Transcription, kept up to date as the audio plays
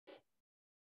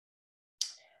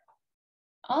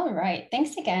All right,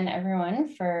 thanks again, everyone,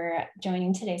 for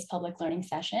joining today's public learning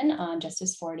session on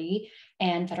Justice 40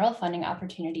 and federal funding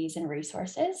opportunities and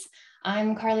resources.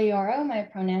 I'm Carly Oro, my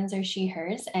pronouns are she,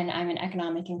 hers, and I'm an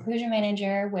economic inclusion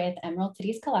manager with Emerald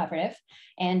Cities Collaborative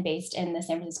and based in the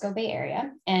San Francisco Bay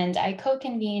Area. And I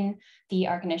co-convene the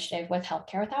ARC initiative with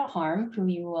Healthcare Without Harm, who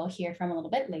you will hear from a little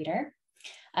bit later.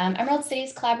 Emerald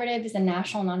Cities Collaborative is a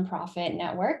national nonprofit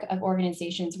network of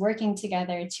organizations working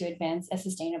together to advance a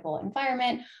sustainable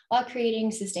environment while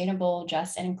creating sustainable,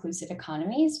 just, and inclusive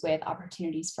economies with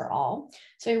opportunities for all.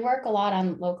 So we work a lot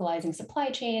on localizing supply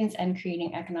chains and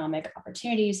creating economic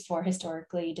opportunities for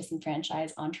historically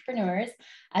disenfranchised entrepreneurs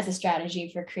as a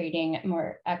strategy for creating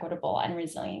more equitable and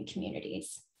resilient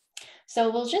communities. So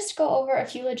we'll just go over a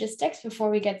few logistics before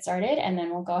we get started, and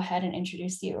then we'll go ahead and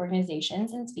introduce the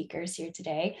organizations and speakers here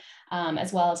today,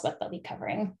 as well as what they'll be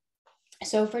covering.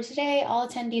 So for today, all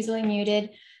attendees will be muted,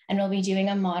 and we'll be doing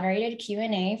a moderated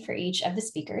Q&A for each of the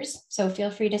speakers. So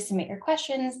feel free to submit your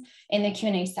questions in the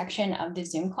Q&A section of the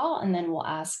Zoom call, and then we'll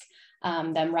ask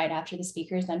them right after the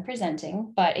speakers then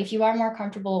presenting. But if you are more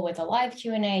comfortable with a live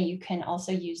Q&A, you can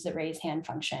also use the raise hand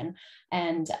function,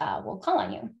 and we'll call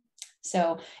on you.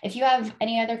 So if you have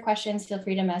any other questions, feel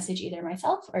free to message either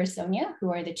myself or Sonia,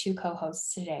 who are the two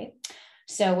co-hosts today.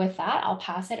 So with that, I'll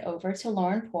pass it over to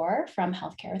Lauren Poor from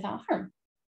Healthcare Without Harm.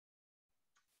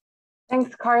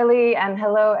 Thanks, Carly, and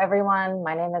hello, everyone.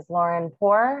 My name is Lauren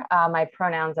Poor. My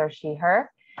pronouns are she, her,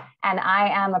 and I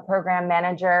am a program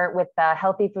manager with the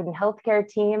Healthy Food and Healthcare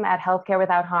team at Healthcare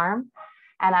Without Harm,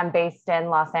 and I'm based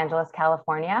in Los Angeles,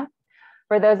 California.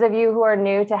 For those of you who are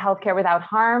new to Healthcare Without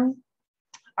Harm,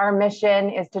 our mission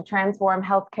is to transform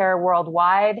healthcare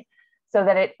worldwide so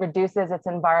that it reduces its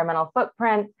environmental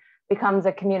footprint, becomes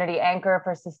a community anchor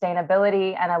for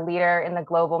sustainability, and a leader in the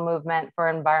global movement for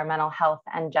environmental health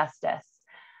and justice.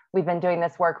 We've been doing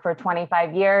this work for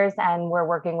 25 years, and we're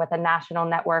working with a national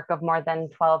network of more than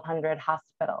 1,200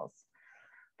 hospitals.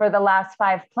 For the last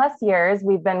 5+ years,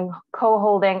 we've been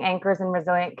co-holding Anchors in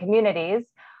Resilient Communities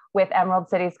with Emerald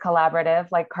Cities Collaborative,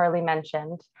 like Carly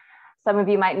mentioned. Some of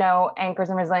you might know Anchors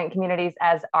in Resilient Communities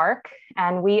as ARC,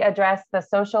 and we address the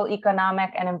social, economic,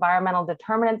 and environmental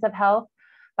determinants of health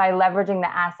by leveraging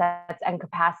the assets and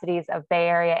capacities of Bay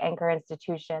Area anchor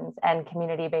institutions and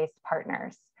community-based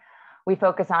partners. We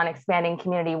focus on expanding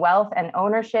community wealth and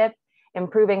ownership,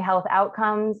 improving health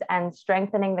outcomes, and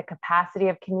strengthening the capacity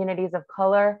of communities of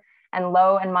color and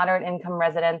low and moderate income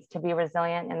residents to be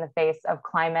resilient in the face of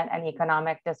climate and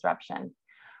economic disruption.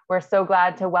 We're so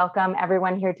glad to welcome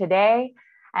everyone here today,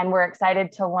 and we're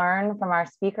excited to learn from our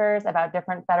speakers about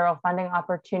different federal funding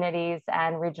opportunities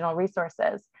and regional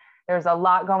resources. There's a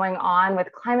lot going on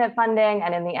with climate funding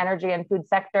and in the energy and food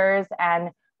sectors, and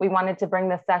we wanted to bring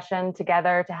this session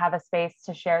together to have a space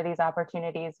to share these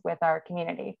opportunities with our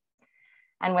community.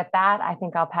 And with that, I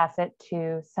think I'll pass it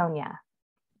to Sonia.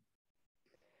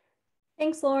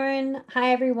 Thanks, Lauren.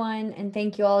 Hi, everyone, and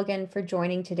thank you all again for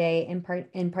joining today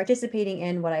and participating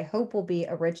in what I hope will be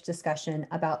a rich discussion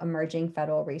about emerging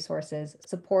federal resources,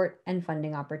 support, and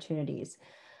funding opportunities.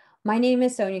 My name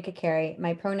is Sonia Kakari.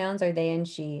 My pronouns are they and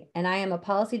she, and I am a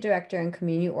policy director and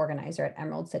community organizer at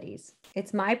Emerald Cities.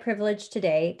 It's my privilege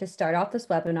today to start off this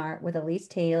webinar with Elise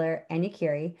Taylor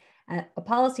Anyakiri, a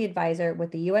policy advisor with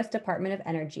the U.S. Department of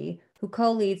Energy, who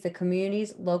co-leads the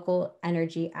Communities Local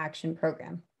Energy Action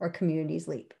Program, or Communities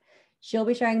LEAP. She'll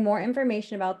be sharing more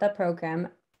information about the program,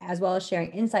 as well as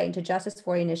sharing insight into Justice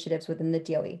 40 initiatives within the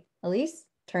DOE. Elise,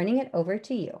 turning it over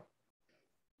to you.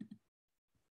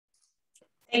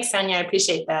 Thanks, Sonia. I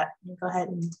appreciate that. Let me go ahead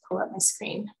and pull up my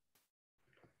screen.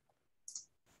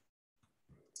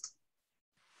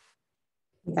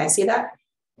 You guys see that?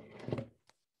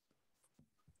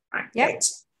 All right, yep. Great.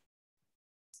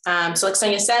 So like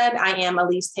Sonia said, I am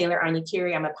Elise Taylor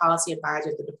Anyakiri. I'm a policy advisor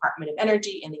at the Department of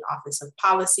Energy in the Office of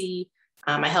Policy.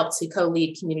 I help to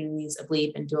co-lead Communities of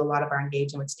LEAP and do a lot of our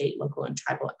engagement with state, local, and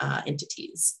tribal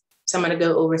entities. So I'm going to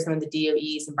go over some of the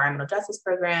DOE's environmental justice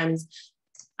programs,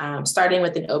 starting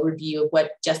with an overview of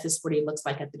what Justice 40 looks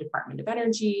like at the Department of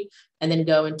Energy, and then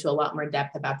go into a lot more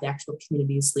depth about the actual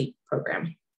Communities LEAP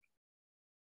program.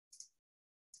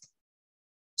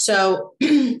 So,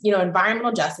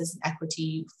 environmental justice and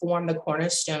equity form the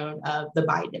cornerstone of the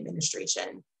Biden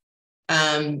administration.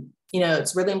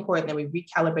 It's really important that we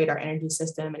recalibrate our energy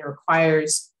system, and it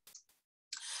requires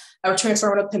a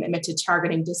transformative commitment to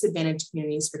targeting disadvantaged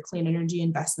communities for clean energy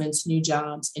investments, new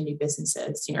jobs, and new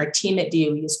businesses. Our team at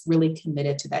DOE is really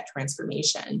committed to that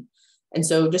transformation. And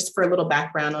so just for a little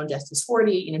background on Justice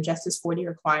 40, Justice 40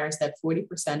 requires that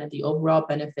 40% of the overall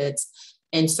benefits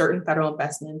and certain federal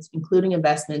investments, including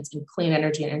investments in clean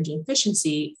energy and energy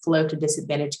efficiency, flow to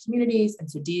disadvantaged communities.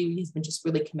 And so DOE has been just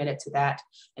really committed to that.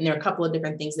 And there are a couple of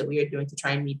different things that we are doing to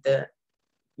try and meet the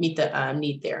need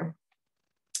there.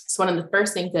 So one of the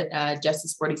first things that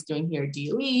Justice 40 is doing here at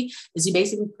DOE is we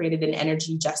basically created an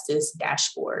energy justice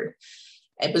dashboard.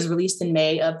 It was released in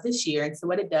May of this year. And so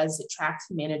what it does is it tracks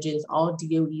and manages all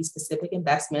DOE specific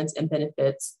investments and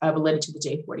benefits related to the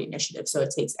J40 initiative. So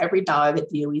it takes every dollar that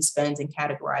DOE spends and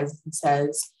categorizes and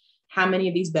says, how many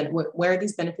of these, where are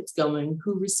these benefits going?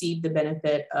 Who received the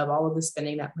benefit of all of the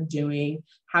spending that we're doing?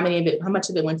 How much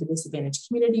of it went to disadvantaged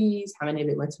communities? How many of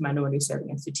it went to minority serving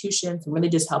institutions? And really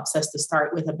just helps us to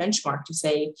start with a benchmark to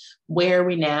say, where are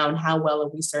we now and how well are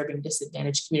we serving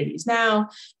disadvantaged communities now?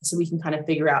 So we can kind of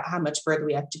figure out how much further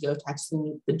we have to go to actually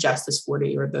meet the Justice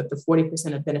 40 or the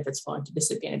 40% of benefits falling to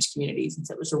disadvantaged communities. And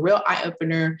so it was a real eye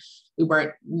opener. We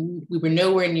were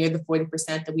nowhere near the 40%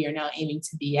 that we are now aiming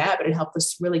to be at, but it helped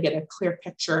us really get a clear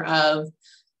picture of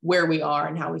where we are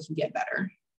and how we can get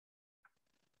better.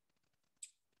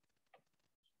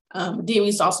 DOE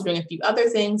is also doing a few other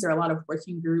things. There are a lot of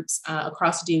working groups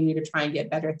across DOE to try and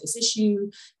get better at this issue.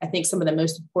 I think some of the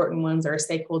most important ones are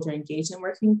stakeholder engagement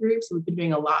working groups. We've been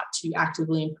doing a lot to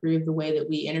actively improve the way that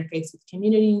we interface with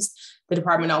communities. The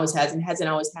department always has and hasn't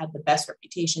always had the best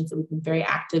reputation, so we've been very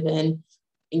active in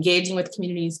engaging with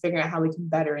communities, figuring out how we can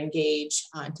better engage,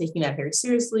 and taking that very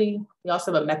seriously. We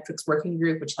also have a metrics working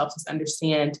group, which helps us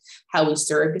understand how we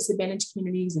serve disadvantaged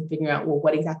communities and figuring out, well,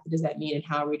 what exactly does that mean and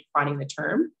how are we defining the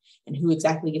term and who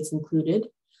exactly gets included.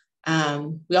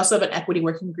 We also have an equity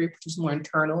working group, which is more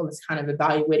internal. It's kind of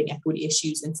evaluating equity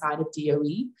issues inside of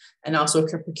DOE, and also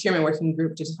a procurement working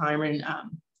group to determine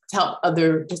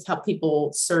help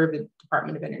people serve the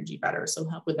Department of Energy better. So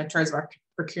help with in terms of our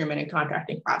procurement and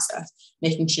contracting process,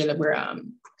 making sure that we're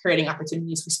creating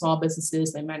opportunities for small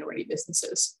businesses and minority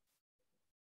businesses.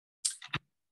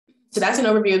 So that's an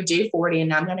overview of J40, and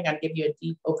now I'm going to give you a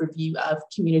deep overview of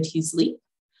Communities Leap.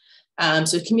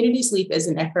 So Communities Leap is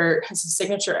a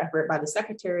signature effort by the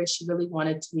Secretary. She really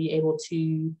wanted to be able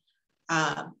to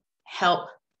help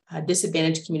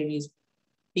disadvantaged communities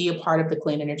be a part of the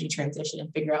clean energy transition and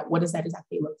figure out what does that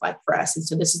exactly look like for us. And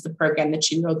so this is the program that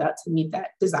she rolled out to meet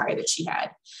that desire that she had.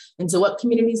 And so what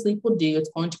Communities Leap will do,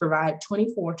 it's going to provide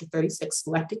 24 to 36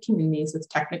 selected communities with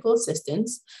technical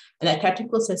assistance. And that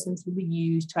technical assistance will be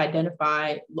used to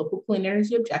identify local clean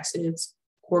energy objectives,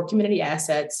 core community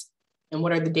assets, and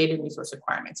what are the data and resource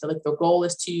requirements. So like the goal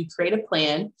is to create a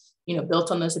plan,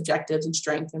 built on those objectives and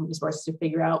strengths and resources to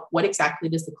figure out what exactly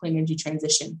does the clean energy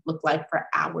transition look like for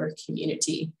our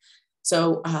community.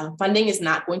 So funding is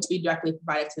not going to be directly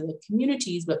provided to the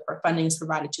communities, but funding is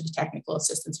provided to the technical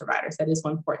assistance providers. That is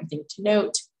one important thing to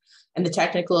note. And the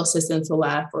technical assistance will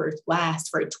last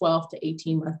for a 12 to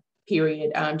 18 month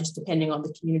period, just depending on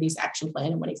the community's action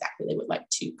plan and what exactly they would like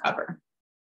to cover.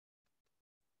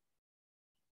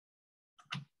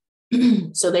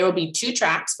 So there will be 2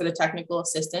 tracks for the technical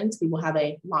assistance. We will have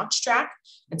a launch track.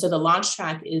 And so the launch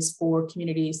track is for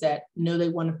communities that know they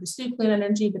want to pursue clean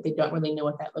energy, but they don't really know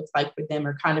what that looks like for them,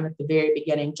 or kind of at the very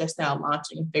beginning, just now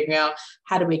launching and figuring out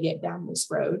how do we get down this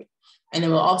road. And then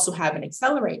we'll also have an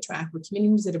accelerate track for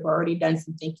communities that have already done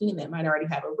some thinking and that might already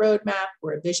have a roadmap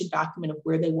or a vision document of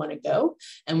where they want to go.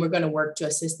 And we're going to work to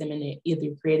assist them in either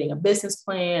creating a business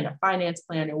plan, a finance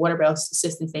plan, or whatever else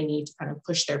assistance they need to kind of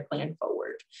push their plan forward.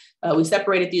 We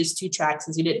separated these 2 tracks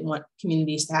as we didn't want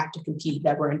communities to have to compete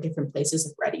that were in different places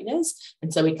of readiness.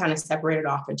 And so we kind of separated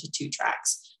off into 2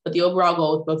 tracks. But the overall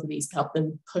goal with both of these help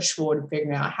them push forward and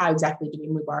figuring out how exactly do we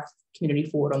move our community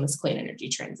forward on this clean energy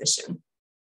transition.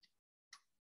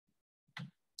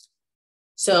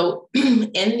 So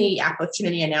in the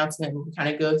opportunity announcement, we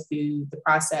kind of go through the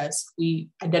process. We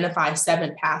identify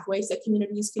 7 pathways that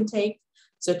communities can take.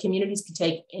 So communities can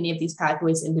take any of these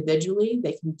pathways individually.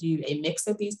 They can do a mix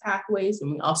of these pathways.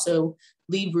 And we also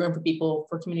leave room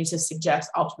for communities to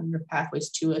suggest alternative pathways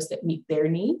to us that meet their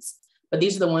needs. But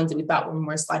these are the ones that we thought were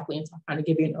most likely, and so I'll kind of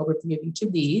give you an overview of each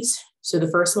of these. So the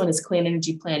first one is clean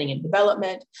energy planning and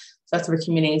development. So that's for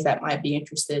communities that might be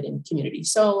interested in community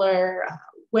solar,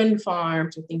 wind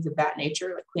farms, or things of that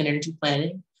nature, like clean energy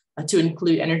planning, to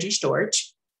include energy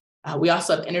storage. We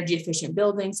also have energy efficient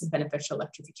buildings and beneficial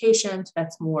electrification. So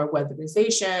that's more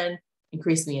weatherization,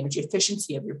 increasing the energy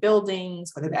efficiency of your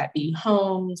buildings, whether that be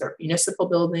homes or municipal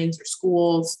buildings or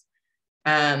schools.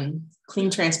 Clean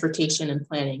transportation and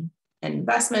planning and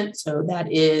investment. So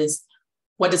that is,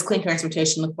 what does clean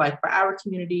transportation look like for our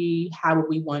community? How would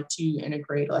we want to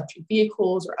integrate electric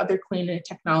vehicles or other clean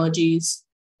technologies?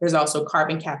 There's also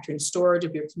carbon capture and storage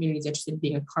if your community is interested in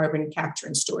being a carbon capture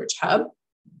and storage hub.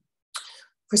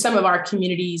 For some of our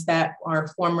communities that are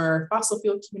former fossil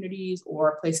fuel communities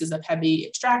or places of heavy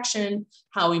extraction,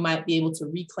 how we might be able to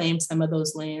reclaim some of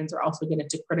those lands or also get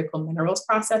into critical minerals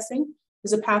processing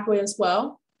is a pathway as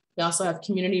well. We also have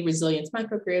community resilience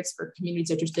microgrids for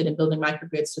communities interested in building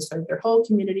microgrids to serve their whole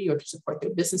community or to support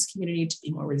their business community to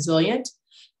be more resilient.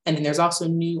 And then there's also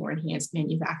new or enhanced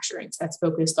manufacturing. So that's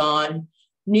focused on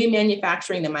new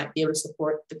manufacturing that might be able to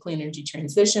support the clean energy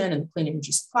transition and the clean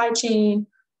energy supply chain,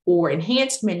 or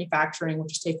enhanced manufacturing,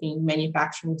 which is taking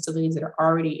manufacturing facilities that are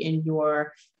already in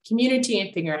your community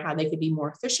and figuring out how they could be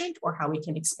more efficient or how we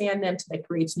can expand them so that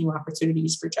creates new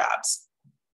opportunities for jobs.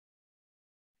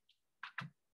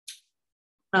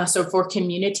 So for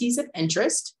communities of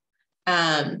interest,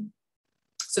 so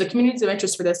the communities of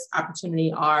interest for this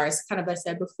opportunity are, as kind of I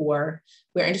said before,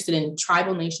 we're interested in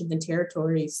tribal nations and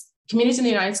territories. Communities in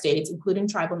the United States, including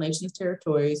tribal nations and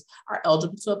territories, are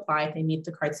eligible to apply if they meet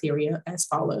the criteria as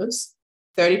follows.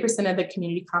 30% of the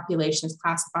community population is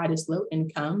classified as low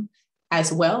income,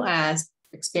 as well as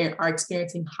are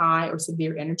experiencing high or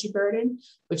severe energy burden,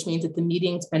 which means that the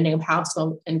median spending of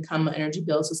household income on energy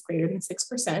bills is greater than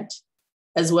 6%,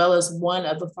 as well as one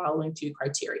of the following two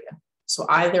criteria. So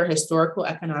either historical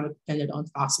economic dependent on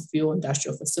fossil fuel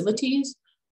industrial facilities,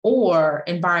 or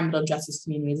environmental justice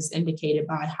communities is indicated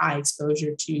by high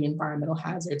exposure to environmental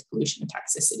hazards, pollution, and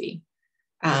toxicity.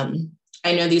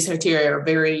 I know these criteria are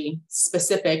very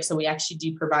specific, so we actually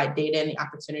do provide data in the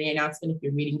opportunity announcement. If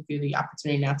you're reading through the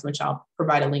opportunity announcement, which I'll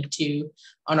provide a link to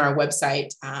on our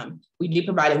website, we do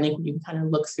provide a link where you can kind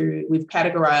of look through. We've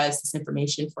categorized this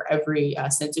information for every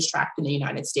census tract in the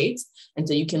United States, and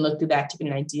so you can look through that to get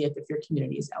an idea if your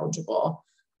community is eligible.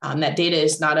 That data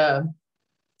is not a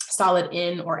solid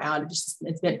in or out. It's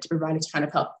meant to provide to kind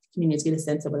of help communities get a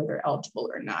sense of whether they're eligible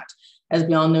or not. As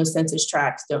we all know, census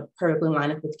tracts don't perfectly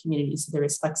line up with communities, so there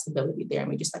is flexibility there, and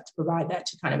we just like to provide that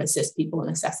to kind of assist people in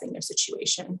assessing their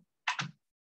situation.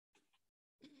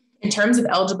 In terms of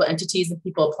eligible entities and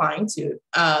people applying to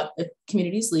the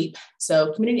Communities Leap,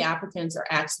 so community applicants are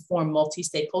asked to form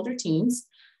multi-stakeholder teams.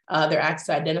 They're asked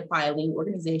to identify a lead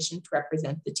organization to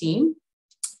represent the team,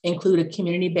 include a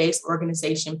community-based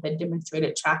organization with a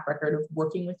demonstrated track record of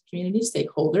working with community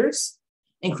stakeholders,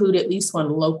 include at least one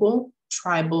local,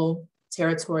 tribal,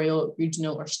 territorial,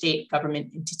 regional, or state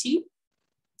government entity,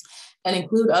 and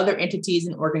include other entities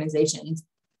and organizations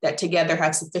that together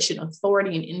have sufficient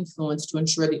authority and influence to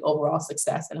ensure the overall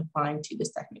success in applying to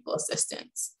this technical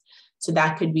assistance. So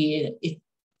that could be,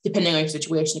 depending on your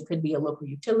situation, it could be a local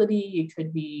utility, it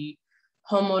could be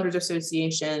homeowners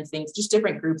associations, things, just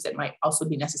different groups that might also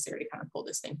be necessary to kind of pull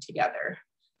this thing together.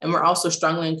 And we're also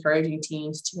strongly encouraging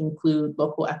teams to include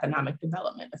local economic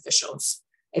development officials.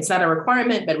 It's not a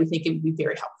requirement, but we think it would be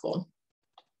very helpful.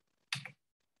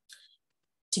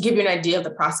 To give you an idea of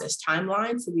the process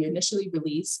timeline, so we initially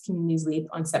released Communities Leap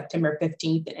on September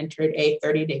 15th and entered a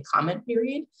 30-day comment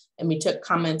period. And we took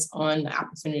comments on the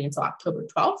opportunity until October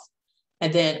 12th.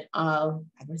 And then,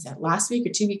 was that last week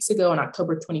or 2 weeks ago on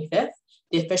October 25th,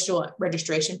 the official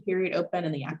registration period opened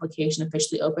and the application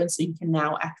officially opened. So you can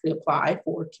now actually apply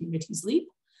for Communities Leap.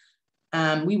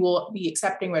 We will be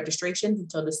accepting registrations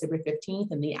until December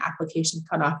 15th, and the application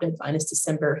cutoff deadline is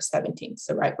December 17th.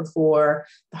 So right before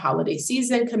the holiday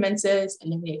season commences,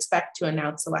 and then we expect to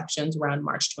announce selections around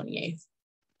March 28th.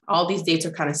 All these dates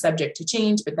are kind of subject to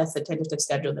change, but that's the tentative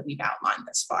schedule that we've outlined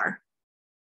thus far.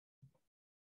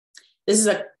 This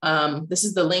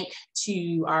is the link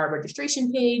to our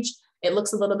registration page. It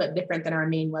looks a little bit different than our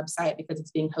main website because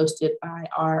it's being hosted by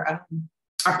our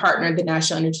partner, the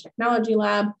National Energy Technology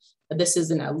Lab. This is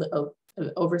an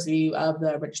overview of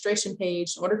the registration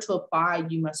page. In order to apply,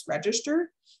 you must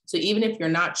register. So even if you're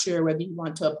not sure whether you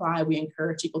want to apply, we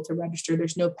encourage people to register.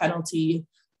 There's no penalty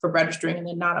for registering and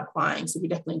then not applying. So we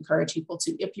definitely encourage people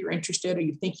to, if you're interested or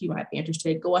you think you might be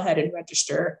interested, go ahead and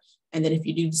register. And then if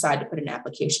you do decide to put an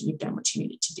application, you've done what you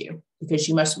needed to do because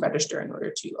you must register in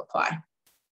order to apply.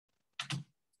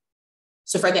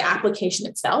 So for the application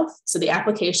itself, so the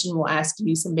application will ask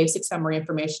you some basic summary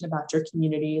information about your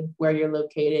community, where you're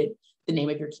located, the name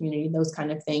of your community, those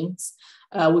kind of things.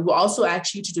 We will also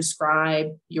ask you to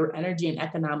describe your energy and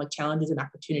economic challenges and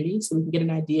opportunities so we can get an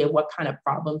idea of what kind of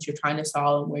problems you're trying to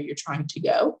solve and where you're trying to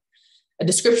go. A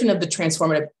description of the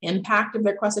transformative impact of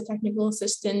the requested technical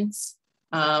assistance,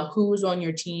 who's on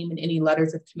your team, and any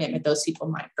letters of commitment those people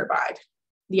might provide.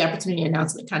 The opportunity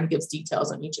announcement kind of gives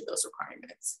details on each of those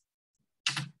requirements.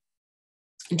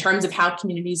 In terms of how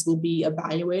communities will be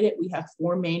evaluated, we have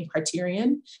 4 main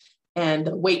criterion, and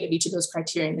the weight of each of those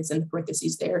criterion is in the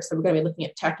parentheses there. So we're going to be looking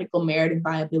at technical merit and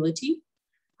viability,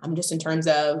 just in terms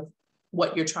of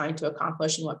what you're trying to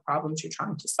accomplish and what problems you're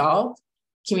trying to solve.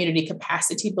 community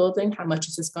capacity building. How much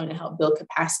is this going to help build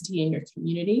capacity in your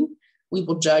community? We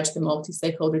will judge the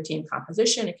multi-stakeholder team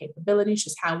composition and capabilities,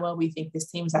 just how well we think this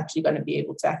team is actually going to be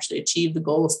able to actually achieve the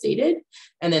goals stated.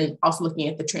 And then also looking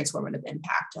at the transformative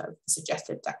impact of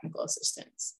suggested technical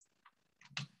assistance.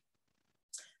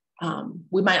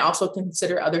 We might also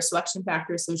consider other selection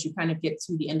factors. So as you kind of get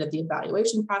to the end of the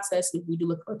evaluation process, we do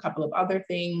look for a couple of other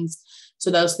things.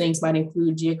 So those things might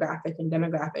include geographic and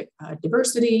demographic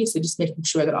diversity. So just making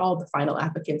sure that all the final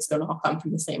applicants don't all come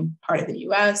from the same part of the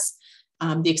US.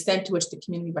 The extent to which the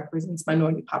community represents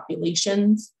minority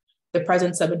populations, the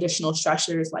presence of additional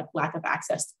stressors like lack of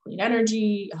access to clean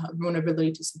energy,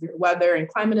 vulnerability to severe weather and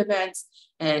climate events,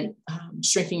 and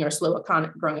shrinking or slow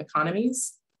growing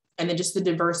economies. And then just the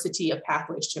diversity of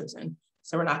pathways chosen.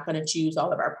 So we're not going to choose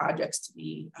all of our projects to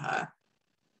be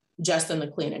just in the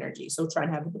clean energy. So try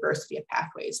and have a diversity of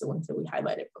pathways, the ones that we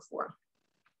highlighted before.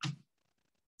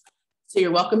 So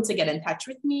you're welcome to get in touch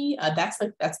with me. That's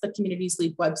the Communities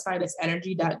Leap website. It's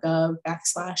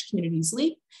energy.gov/Communities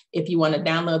Leap. If you want to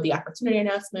download the opportunity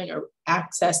announcement or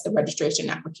access the registration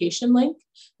application link,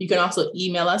 you can also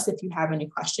email us if you have any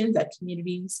questions at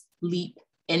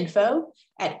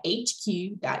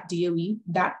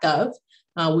communitiesleapinfo@hq.doe.gov.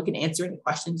 We can answer any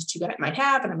questions that you guys might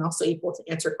have, and I'm also able to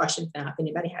answer questions now if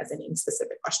anybody has any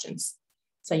specific questions.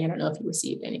 So I don't know if you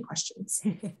received any questions.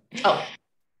 Oh.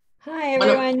 Hi,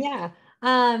 everyone. Yeah.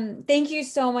 Thank you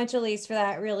so much, Elise, for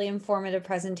that really informative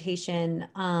presentation.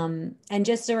 And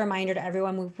just a reminder to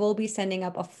everyone, we will be sending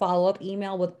up a follow-up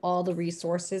email with all the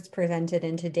resources presented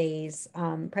in today's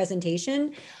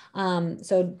presentation.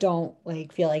 So don't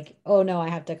feel like, oh no, I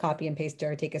have to copy and paste it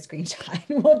or take a screenshot.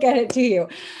 We'll get it to you.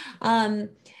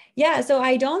 Yeah, so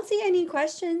I don't see any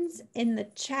questions in the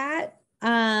chat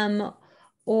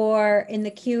or in the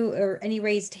queue or any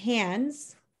raised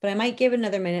hands, but I might give it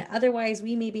another minute. Otherwise,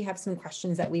 we maybe have some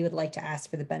questions that we would like to ask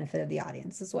for the benefit of the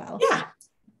audience as well. Yeah,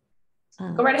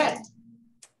 go right ahead.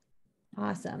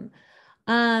 Awesome.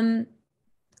 Let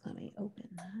me open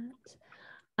that.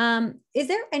 Is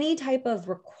there any type of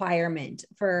requirement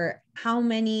for how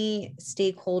many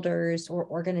stakeholders or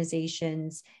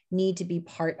organizations need to be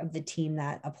part of the team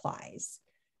that applies?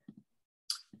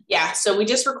 Yeah, so we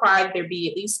just require that there be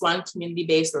at least one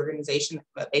community-based organization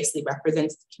that basically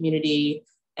represents the community,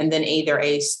 and then either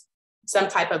some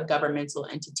type of governmental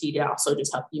entity to also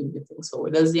just help you move things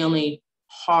forward. Those are the only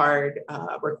hard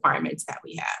requirements that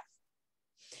we have.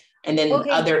 And then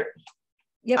other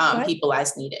people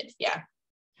as needed, yeah.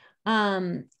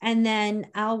 And then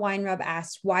Al Weinrub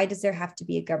asked, why does there have to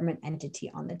be a government entity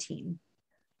on the team?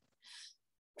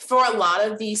 For a lot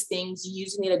of these things, you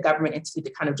usually need a government entity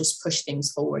to kind of just push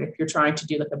things forward. If you're trying to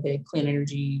do like a big clean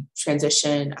energy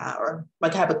transition or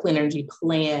like have a clean energy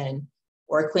plan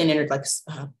or a clean energy,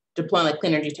 deploying like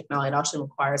clean energy technology, it also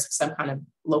requires some kind of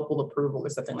local approval or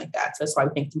something like that. So that's why I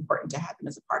think it's important to have them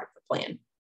as a part of the plan.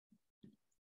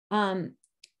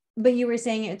 But you were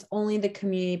saying it's only the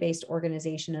community-based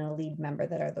organization and a lead member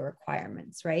that are the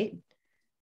requirements, right?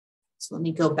 So let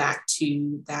me go back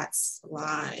to that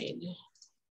slide.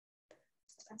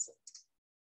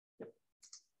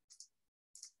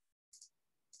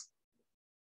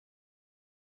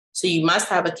 So you must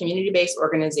have a community-based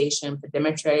organization with a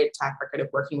demonstrated track record of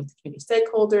working with the community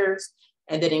stakeholders,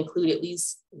 and then include at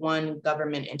least one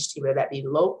government entity, whether that be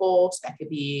local, so that could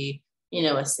be,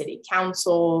 a city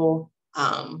council,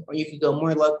 or you could go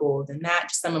more local than that,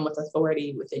 just someone with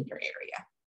authority within your area.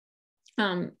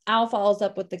 Al follows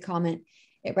up with the comment,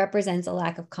 it represents a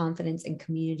lack of confidence in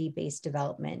community-based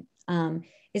development.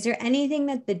 Is there anything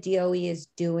that the DOE is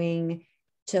doing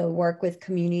to work with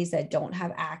communities that don't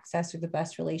have access or the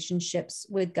best relationships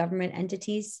with government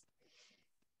entities?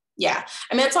 Yeah,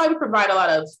 that's why we provide a lot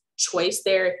of choice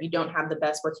there. If you don't have the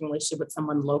best working relationship with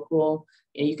someone local,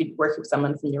 you could work with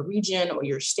someone from your region or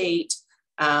your state.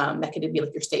 That could be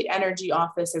like your state energy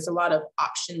office. There's a lot of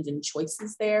options and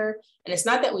choices there. And it's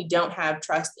not that we don't have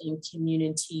trust in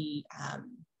community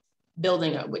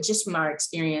building, which just from our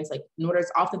experience, in order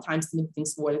oftentimes to move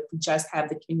things forward, if we just have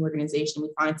the community organization, we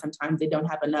find sometimes they don't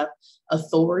have enough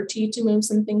authority to move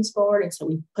some things forward. And so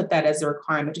we put that as a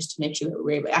requirement just to make sure that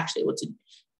we're actually able to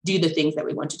do the things that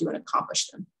we want to do and accomplish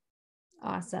them.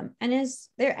 Awesome. And is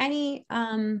there any,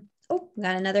 got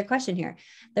another question here.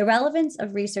 The relevance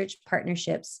of research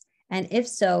partnerships, and if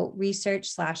so,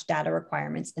 research/data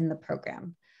requirements in the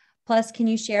program. Plus, can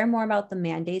you share more about the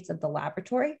mandates of the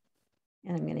laboratory?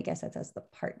 And I'm going to guess that's as the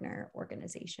partner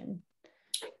organization.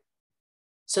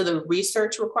 So the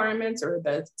research requirements, or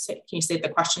can you state the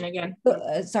question again?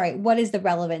 Sorry, what is the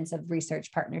relevance of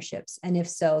research partnerships? And if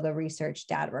so, the research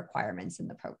data requirements in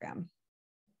the program?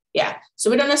 Yeah, so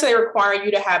we don't necessarily require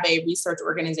you to have a research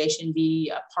organization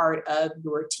be a part of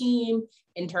your team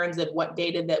in terms of what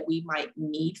data that we might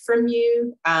need from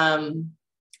you.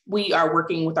 We are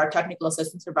working with our technical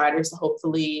assistance providers to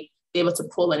hopefully be able to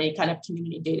pull any kind of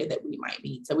community data that we might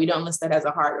need. So we don't list that as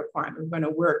a hard requirement. We're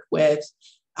going to work with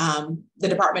the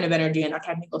Department of Energy and our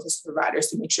technical assistance providers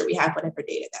to make sure we have whatever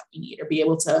data that we need, or be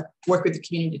able to work with the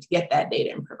community to get that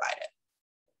data and provide it.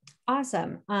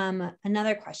 Awesome.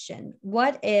 Another question.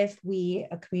 What if we,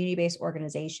 a community-based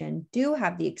organization, do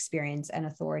have the experience and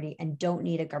authority and don't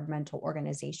need a governmental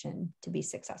organization to be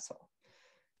successful?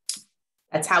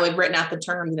 That's how we've written out the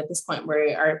terms. And at this point,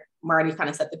 we're already kind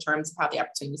of set the terms of how the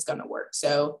opportunity is going to work.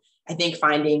 So I think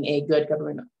finding a good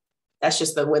government, that's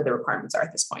just the way the requirements are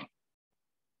at this point.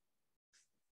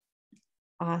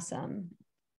 Awesome.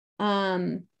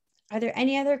 Are there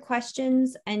any other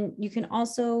questions? And you can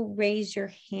also raise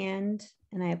your hand.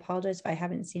 And I apologize if I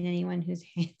haven't seen anyone whose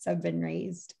hands have been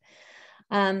raised.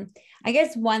 I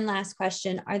guess one last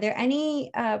question. Are there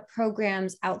any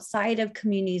programs outside of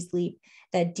Communities Leap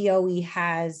that DOE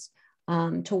has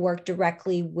to work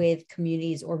directly with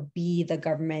communities or be the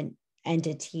government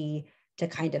entity to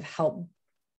kind of help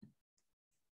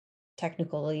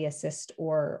technically assist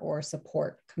or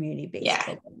support community-based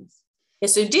programs? Yeah,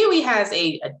 so DOE has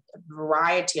a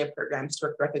variety of programs to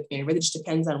work directly with the community. It really just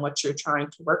depends on what you're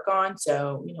trying to work on.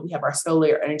 So, we have our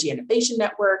Solar Energy Innovation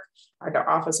Network. Our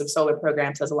Office of Solar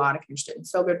Programs has a lot of interest in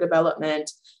solar development.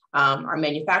 Our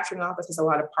manufacturing office has a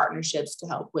lot of partnerships to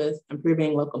help with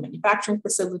improving local manufacturing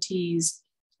facilities.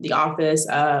 The Office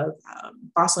of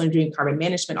Fossil Energy and Carbon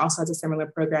Management also has a similar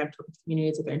program to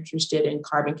communities that are interested in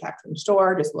carbon capture and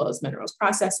storage, as well as minerals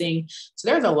processing. So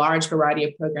there's a large variety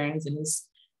of programs, and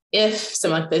if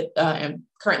some of the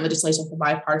current legislation for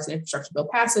bipartisan infrastructure bill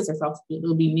passes, there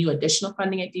will be new additional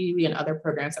funding at DOE and other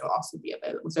programs that will also be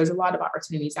available. So there's a lot of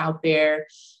opportunities out there.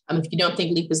 If you don't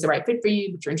think LEAP is the right fit for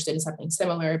you, but you're interested in something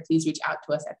similar, please reach out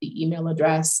to us at the email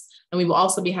address. And we will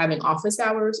also be having office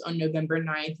hours on November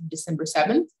 9th and December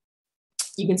 7th.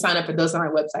 You can sign up for those on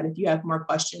our website. If you have more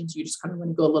questions, you just kind of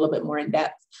want to go a little bit more in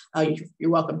depth, you're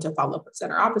welcome to follow up with us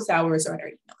at our office hours or at our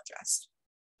email address.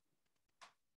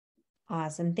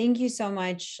 Awesome. Thank you so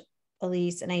much,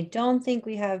 Elise. And I don't think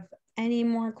we have any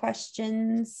more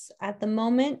questions at the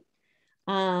moment.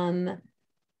 I'll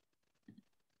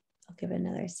give it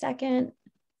another second.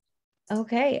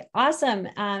 Okay, awesome.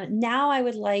 Now I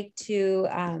would like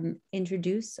to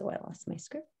introduce, I lost my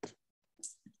script.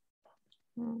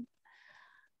 There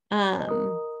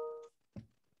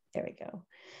we go.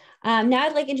 Now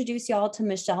I'd like to introduce y'all to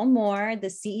Michelle Moore, the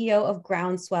CEO of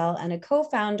Groundswell and a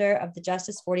co-founder of the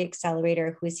Justice 40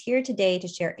 Accelerator, who is here today to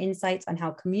share insights on how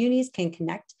communities can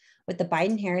connect with the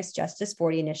Biden-Harris Justice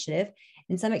 40 initiative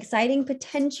and some exciting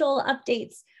potential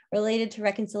updates related to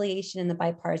reconciliation in the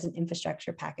bipartisan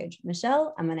infrastructure package.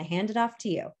 Michelle, I'm going to hand it off to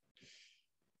you.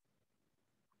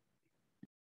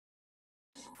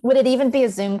 Would it even be a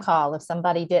Zoom call if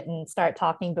somebody didn't start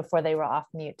talking before they were off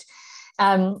mute?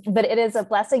 But it is a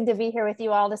blessing to be here with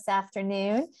you all this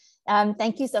afternoon.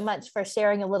 Thank you so much for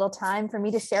sharing a little time for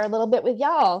me to share a little bit with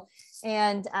y'all.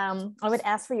 And I would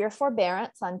ask for your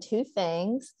forbearance on two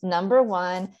things. Number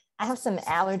one, I have some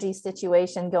allergy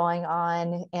situation going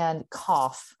on and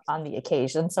cough on the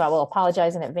occasion. So I will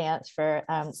apologize in advance for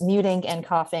muting and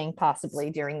coughing possibly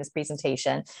during this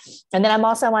presentation. And then I'm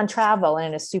also on travel and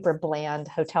in a super bland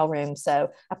hotel room.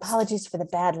 So apologies for the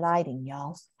bad lighting,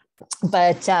 y'all.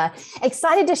 But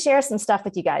excited to share some stuff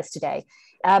with you guys today.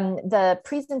 The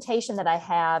presentation that I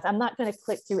have, I'm not going to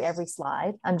click through every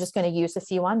slide. I'm just going to use a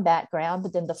few on background,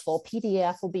 but then the full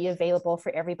PDF will be available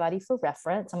for everybody for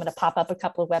reference. I'm going to pop up a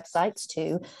couple of websites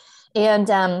too. And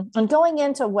I'm going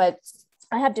into what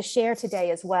I have to share today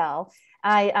as well.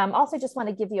 I also just want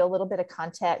to give you a little bit of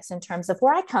context in terms of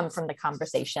where I come from the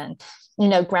conversation.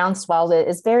 Groundswell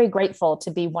is very grateful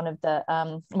to be one of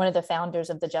the founders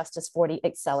of the Justice 40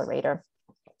 Accelerator.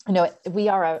 We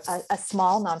are a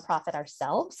small nonprofit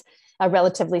ourselves,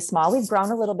 relatively small. We've grown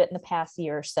a little bit in the past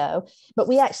year or so, but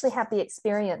we actually have the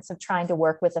experience of trying to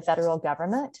work with the federal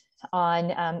government on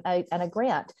a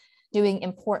grant, doing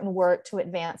important work to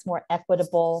advance more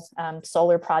equitable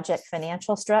solar project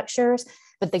financial structures.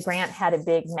 But the grant had a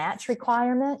big match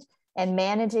requirement, and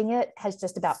managing it has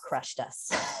just about crushed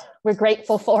us. We're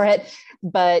grateful for it,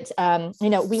 but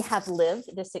we have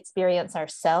lived this experience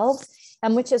ourselves,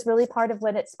 which is really part of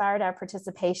what inspired our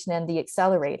participation in the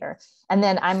accelerator. And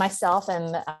then I myself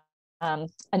am an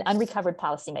unrecovered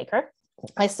policymaker.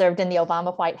 I served in the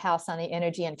Obama White House on the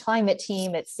Energy and Climate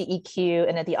team at CEQ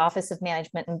and at the Office of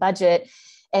Management and Budget.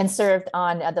 and served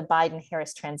on the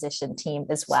Biden-Harris transition team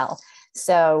as well.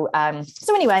 So,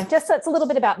 so anyway, just that's a little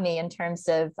bit about me in terms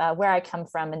of where I come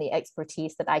from and the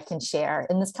expertise that I can share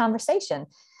in this conversation.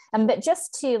 But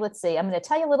just to, let's see, I'm going to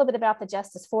tell you a little bit about the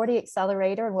Justice 40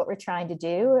 Accelerator and what we're trying to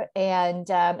do. And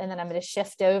then I'm going to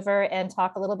shift over and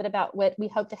talk a little bit about what we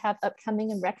hope to have upcoming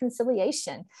in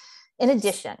reconciliation in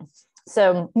addition.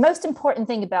 So most important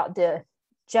thing about the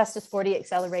Justice 40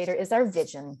 Accelerator is our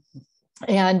vision.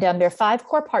 And there are 5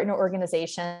 core partner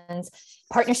organizations: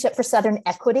 Partnership for Southern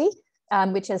Equity,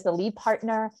 which is the lead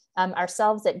partner,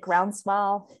 ourselves at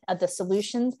Groundswell, the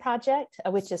Solutions Project,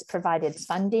 which has provided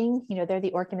funding. You know, they're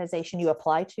the organization you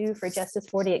apply to for Justice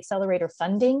 40 Accelerator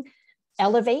funding.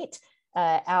 Elevate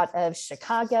out of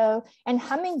Chicago, and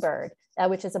Hummingbird,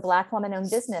 which is a Black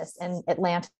woman-owned business in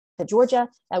Atlanta, Georgia,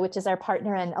 which is our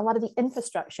partner in a lot of the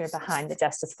infrastructure behind the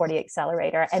Justice 40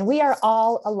 Accelerator. And we are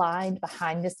all aligned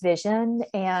behind this vision.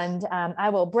 And I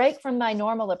will break from my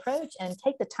normal approach and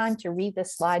take the time to read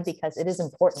this slide because it is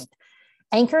important.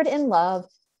 Anchored in love,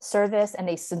 service, and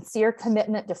a sincere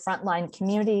commitment to frontline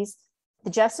communities, the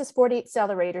Justice 40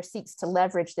 Accelerator seeks to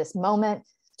leverage this moment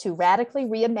to radically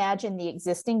reimagine the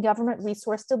existing government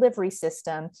resource delivery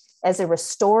system as a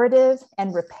restorative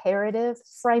and reparative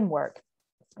framework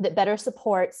that better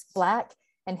supports Black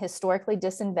and historically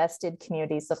disinvested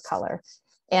communities of color.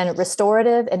 And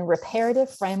restorative and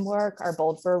reparative framework are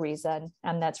bold for a reason,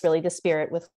 and that's really the spirit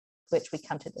with which we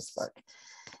come to this work.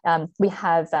 We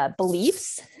have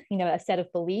beliefs, you know, a set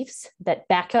of beliefs that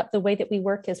back up the way that we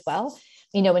work as well,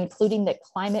 you know, including that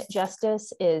climate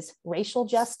justice is racial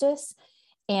justice,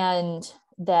 and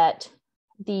that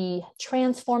the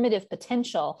transformative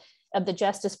potential of the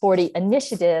Justice 40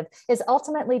 initiative is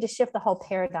ultimately to shift the whole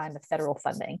paradigm of federal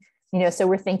funding. You know, so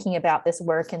we're thinking about this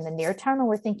work in the near term, and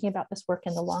we're thinking about this work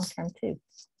in the long term too.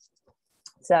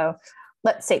 So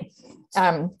let's see.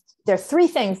 There are 3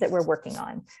 things that we're working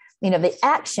on. You know, the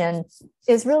action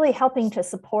is really helping to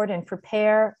support and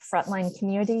prepare frontline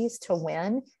communities to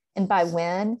win. And by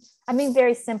win, I mean,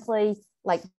 very simply,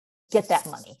 like, get that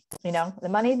money, you know, the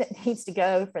money that needs to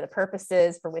go for the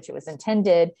purposes for which it was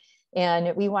intended.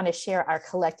 And we want to share our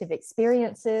collective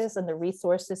experiences and the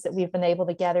resources that we've been able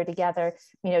to gather together,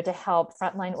 you know, to help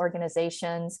frontline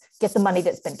organizations get the money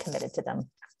that's been committed to them.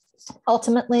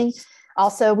 Ultimately,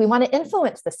 also, we want to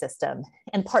influence the system,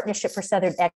 and Partnership for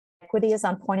Southern Equity is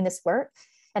on point in this work.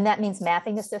 And that means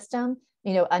mapping the system,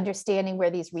 you know, understanding where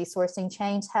these resourcing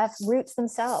chains have roots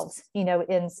themselves, you know,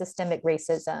 in systemic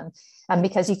racism,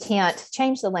 because you can't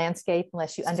change the landscape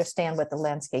unless you understand what the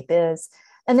landscape is.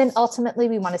 And then ultimately,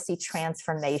 we want to see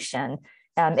transformation,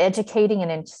 educating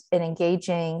and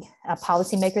engaging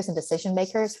policymakers and decision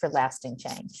makers for lasting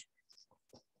change.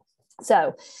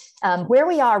 So where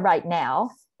we are right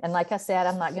now, and like I said,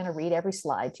 I'm not going to read every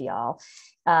slide to y'all.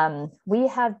 We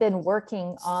have been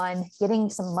working on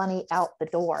getting some money out the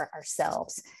door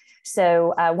ourselves.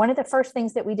 So one of the first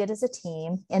things that we did as a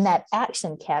team in that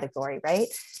action category, right,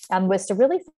 was to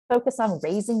really focus on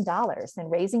raising dollars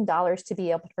to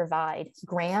be able to provide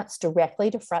grants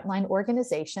directly to frontline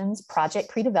organizations, project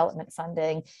pre-development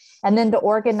funding, and then to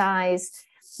organize,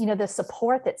 you know, the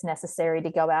support that's necessary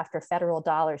to go after federal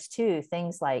dollars too,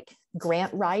 things like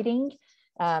grant writing,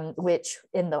 which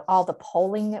in all the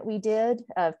polling that we did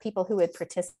of people who had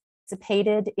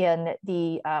participated in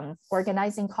the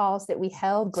organizing calls that we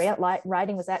held, grant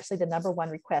writing was actually the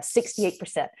 #1 request.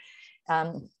 68%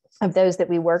 of those that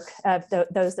we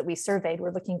those that we surveyed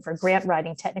were looking for grant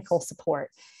writing technical support.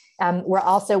 We're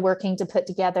also working to put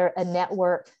together a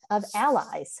network of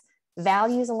allies,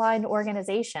 values aligned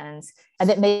organizations, and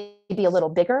that may be a little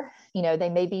bigger. You know, they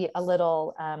may be a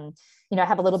little, you know,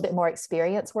 have a little bit more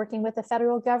experience working with the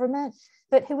federal government,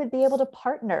 but who would be able to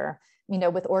partner, you know,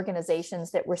 with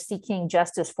organizations that were seeking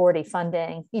Justice 40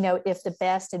 funding, you know, if the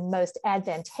best and most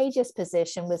advantageous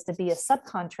position was to be a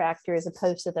subcontractor as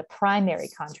opposed to the primary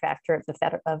contractor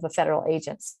of the federal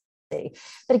agency.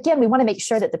 But again, we want to make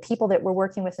sure that the people that we're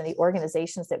working with and the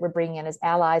organizations that we're bringing in as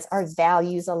allies are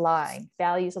values aligned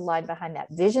behind that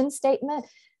vision statement,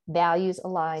 values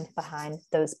aligned behind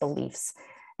those beliefs.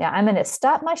 Now I'm going to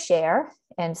stop my share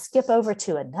and skip over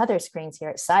to another screen here,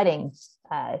 exciting,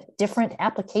 different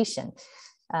application.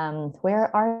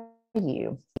 Where are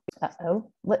you?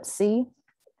 Let's see.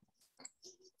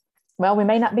 Well, we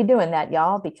may not be doing that,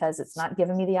 y'all, because it's not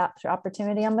giving me the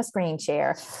opportunity on my screen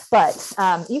share, but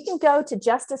you can go to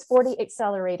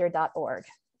justice40accelerator.org.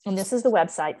 And this is the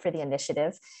website for the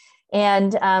initiative.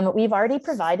 And we've already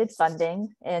provided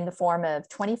funding in the form of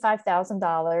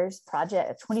 $25,000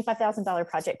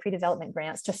 project pre-development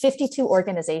grants to 52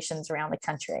 organizations around the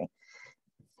country.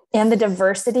 and the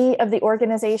diversity of the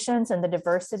organizations and the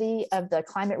diversity of the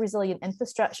climate resilient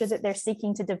infrastructure that they're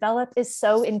seeking to develop is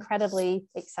so incredibly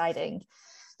exciting.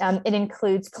 It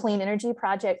includes clean energy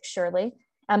projects, surely,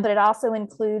 but it also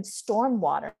includes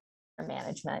stormwater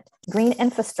management, green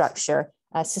infrastructure,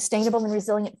 sustainable and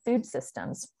resilient food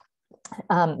systems,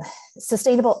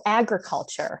 sustainable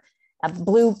agriculture,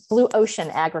 blue ocean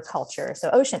agriculture. So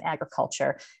ocean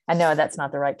agriculture, I know that's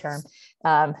not the right term,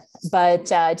 but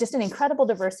just an incredible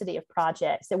diversity of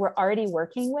projects that we're already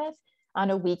working with on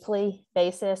a weekly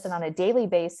basis and on a daily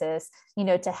basis,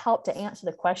 to help to answer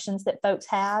the questions that folks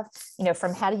have,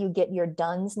 from how do you get your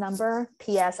DUNS number?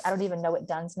 P.S. I don't even know what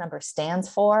DUNS number stands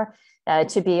for,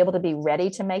 to be able to be ready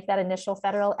to make that initial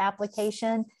federal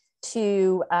application,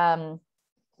 to,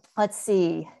 let's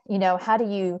see, how do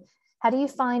you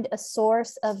find a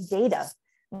source of data,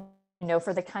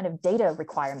 for the kind of data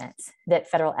requirements that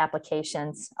federal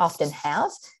applications often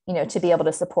have, to be able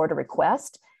to support a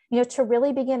request, to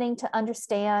really beginning to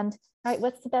understand, all right,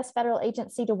 what's the best federal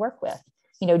agency to work with?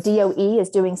 DOE is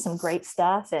doing some great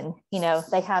stuff, and,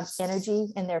 they have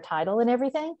energy in their title and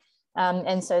everything.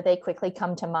 And so they quickly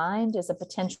come to mind as a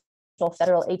potential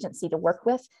federal agency to work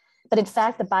with. But in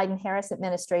fact, the Biden-Harris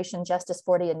administration Justice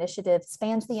 40 initiative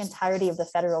spans the entirety of the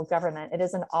federal government. It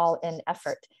is an all-in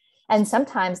effort. And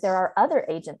sometimes there are other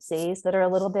agencies that are a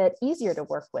little bit easier to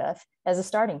work with as a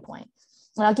starting point.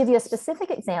 And I'll give you a specific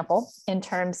example in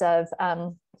terms of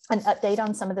an update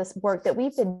on some of this work that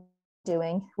we've been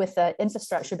doing with the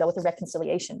infrastructure bill, with the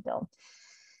reconciliation bill.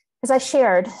 As I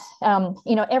shared,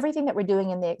 everything that we're doing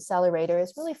in the accelerator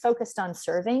is really focused on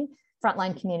serving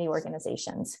frontline community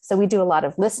organizations. So we do a lot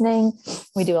of listening,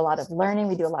 we do a lot of learning,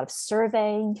 we do a lot of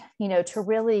surveying, to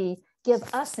really give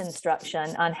us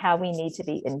instruction on how we need to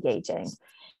be engaging.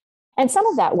 And some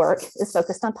of that work is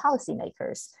focused on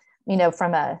policymakers.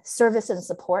 From a service and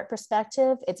support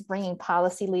perspective, it's bringing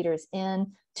policy leaders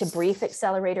in to brief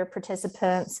accelerator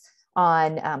participants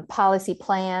on policy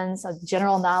plans, of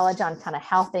general knowledge on kind of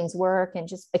how things work, and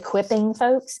just equipping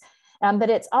folks.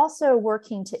 But it's also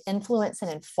working to influence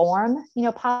and inform,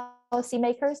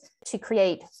 policymakers to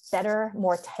create better,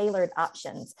 more tailored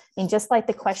options. Just like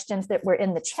the questions that were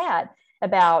in the chat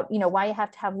about, why you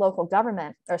have to have local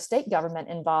government or state government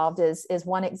involved is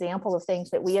one example of things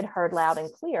that we had heard loud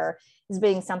and clear as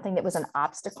being something that was an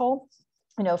obstacle,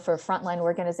 for frontline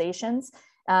organizations,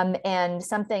 and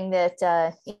something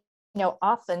that,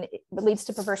 often leads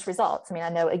to perverse results. I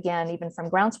know, again, even from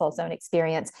groundswell zone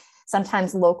experience,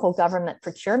 sometimes local government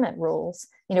procurement rules,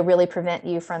 really prevent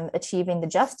you from achieving the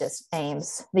justice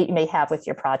aims that you may have with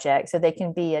your project. So they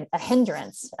can be a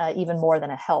hindrance, even more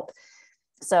than a help.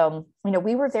 So,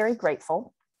 we were very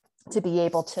grateful to be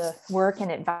able to work in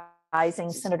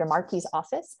advising Senator Markey's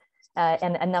office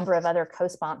and a number of other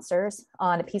co-sponsors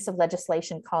on a piece of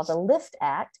legislation called the LIFT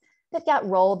Act that got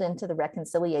rolled into the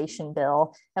reconciliation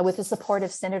bill with the support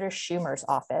of Senator Schumer's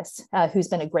office, who's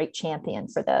been a great champion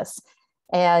for this.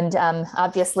 And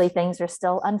obviously things are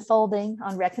still unfolding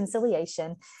on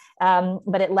reconciliation.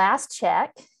 But at last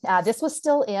check, this was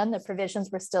still in, the provisions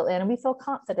were still in, and we feel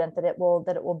confident that it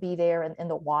will be there in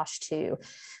the wash too.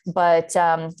 But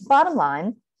bottom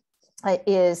line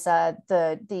is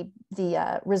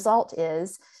the result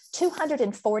is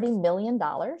 $240 million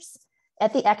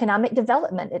at the Economic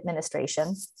Development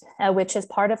Administration, which is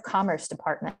part of Commerce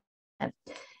Department.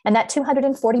 And that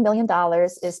 $240 million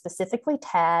is specifically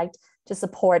tagged to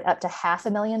support up to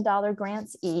 $500,000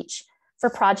 grants each for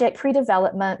project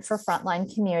pre-development for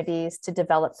frontline communities to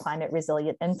develop climate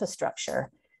resilient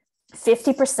infrastructure.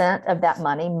 50% of that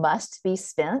money must be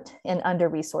spent in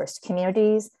under-resourced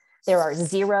communities. There are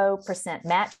 0%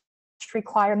 match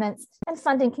requirements, and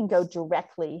funding can go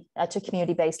directly to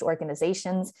community-based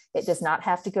organizations. It does not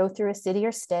have to go through a city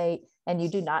or state, and you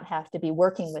do not have to be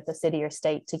working with a city or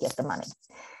state to get the money.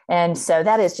 And so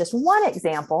that is just one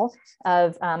example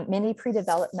of many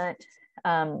pre-development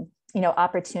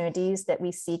opportunities that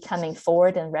we see coming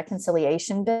forward in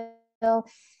reconciliation bill.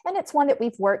 And it's one that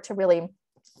we've worked to really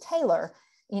tailor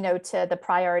to the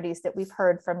priorities that we've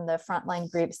heard from the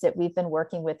frontline groups that we've been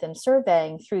working with and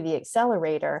surveying through the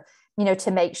accelerator,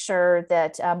 to make sure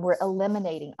that we're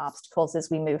eliminating obstacles as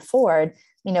we move forward,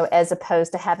 as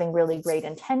opposed to having really great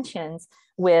intentions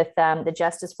with the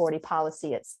Justice 40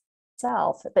 policy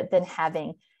itself, but then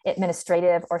having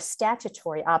administrative or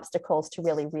statutory obstacles to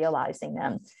really realizing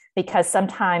them. Because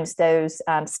sometimes those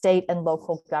state and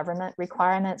local government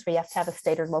requirements, where you have to have a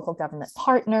state or local government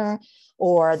partner,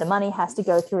 or the money has to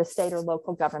go through a state or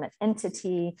local government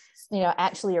entity,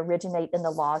 actually originate in the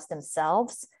laws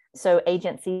themselves. So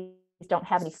agencies don't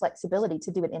have any flexibility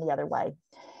to do it any other way.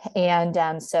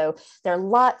 And so there are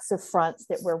lots of fronts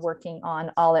that we're working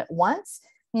on all at once,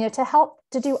 to help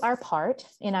to do our part.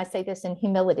 And I say this in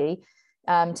humility,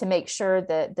 to make sure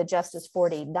that the Justice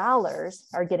 40 dollars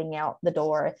are getting out the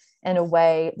door in a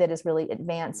way that is really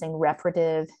advancing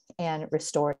reparative and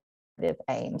restorative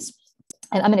aims.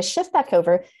 And I'm going to shift back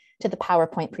over to the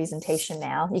PowerPoint presentation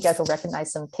now. You guys will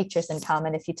recognize some pictures in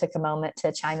common if you took a moment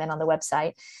to chime in on the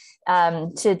website.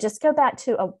 To just go back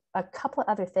to a couple of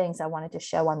other things I wanted to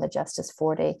show on the Justice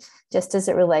 40, just as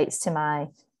it relates to my,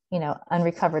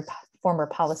 unrecovered former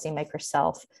policymaker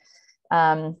self.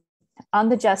 On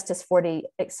the Justice 40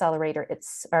 accelerator,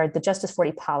 or the Justice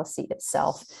 40 policy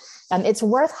itself, it's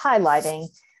worth highlighting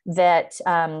that,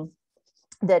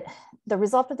 that the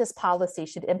result of this policy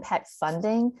should impact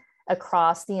funding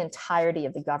across the entirety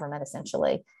of the government,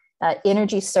 essentially.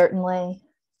 Energy, certainly,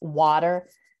 water.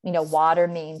 Water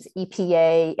means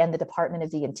EPA and the Department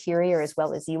of the Interior, as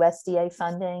well as USDA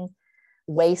funding.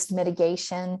 Waste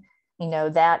mitigation,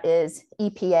 that is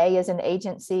EPA as an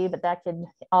agency, but that could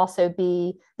also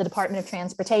be the Department of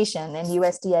Transportation and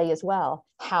USDA as well.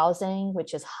 Housing,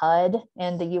 which is HUD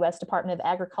and the US Department of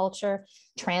Agriculture.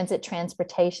 Transit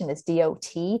transportation is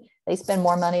DOT. They spend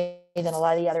more money than a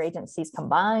lot of the other agencies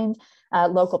combined.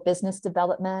 Local business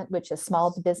development, which is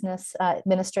Small Business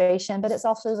Administration, but it's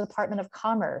also the Department of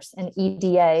Commerce, and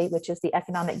EDA, which is the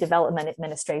Economic Development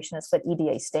Administration, is what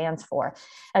EDA stands for.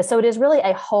 So it is really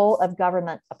a whole of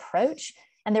government approach,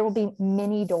 and there will be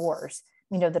many doors,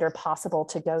 that are possible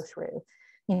to go through.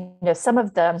 Some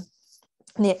of the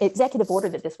executive order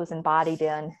that this was embodied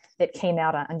in, that came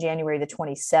out on January the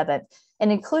 27th,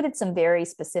 and included some very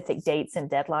specific dates and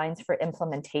deadlines for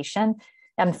implementation.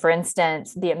 For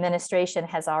instance, the administration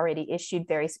has already issued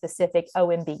very specific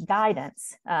OMB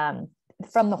guidance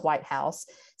from the White House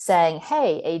saying,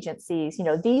 hey, agencies,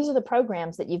 these are the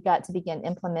programs that you've got to begin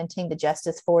implementing the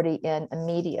Justice 40 in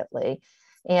immediately.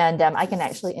 And I can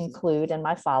actually include in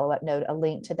my follow-up note a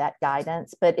link to that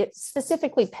guidance, but it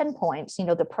specifically pinpoints,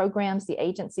 the programs, the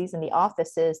agencies, and the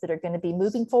offices that are going to be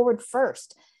moving forward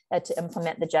first to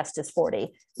implement the Justice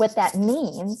 40. What that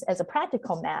means as a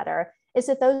practical matter is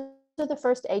that those are the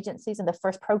first agencies and the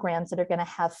first programs that are going to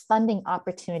have funding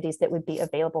opportunities that would be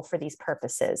available for these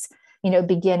purposes,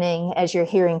 beginning, as you're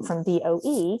hearing from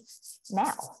DOE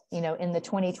now, in the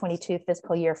 2022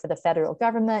 fiscal year for the federal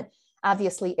government,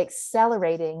 obviously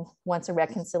accelerating once a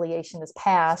reconciliation is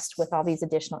passed with all these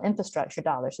additional infrastructure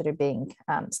dollars that are being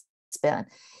spent.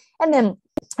 And then,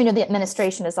 the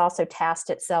administration has also tasked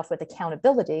itself with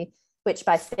accountability, which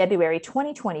by February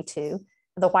 2022,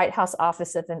 the White House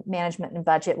Office of Management and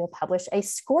Budget will publish a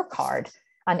scorecard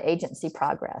on agency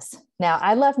progress. Now,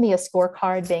 I love me a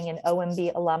scorecard, being an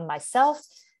OMB alum myself,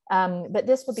 but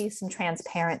this will be some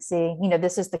transparency.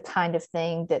 This is the kind of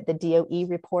thing that the DOE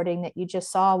reporting that you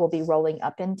just saw will be rolling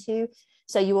up into.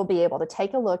 So you will be able to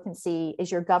take a look and see,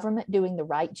 is your government doing the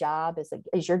right job?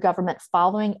 Is your government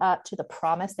following up to the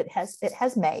promise that it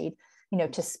has made,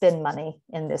 to spend money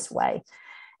in this way?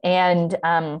 And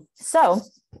so,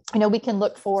 we can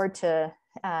look forward to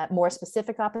more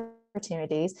specific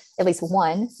opportunities, at least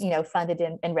one, funded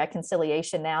in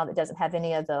reconciliation now that doesn't have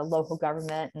any of the local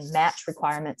government and match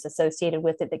requirements associated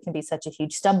with it that can be such a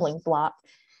huge stumbling block.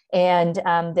 And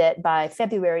that by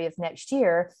February of next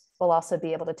year, we'll also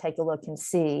be able to take a look and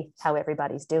see how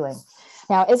everybody's doing.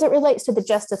 Now, as it relates to the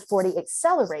Justice 40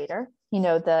 Accelerator,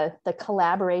 the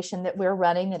collaboration that we're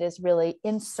running that is really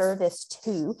in service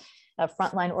to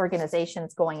frontline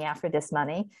organizations going after this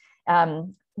money.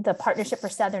 The Partnership for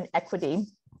Southern Equity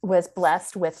was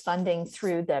blessed with funding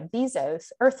through the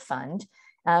Bezos Earth Fund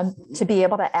to be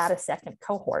able to add a second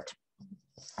cohort.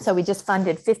 So we just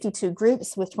funded 52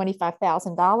 groups with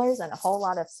 $25,000 and a whole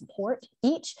lot of support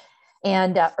each.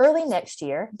 And early next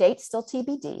year, date still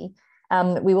TBD,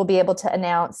 we will be able to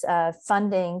announce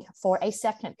funding for a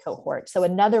second cohort. So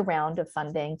another round of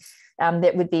funding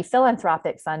that would be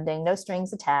philanthropic funding, no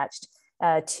strings attached,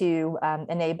 to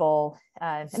enable,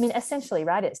 essentially,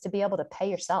 right, it's to be able to pay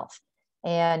yourself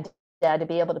and to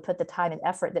be able to put the time and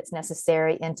effort that's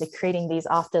necessary into creating these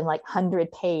often like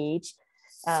 100-page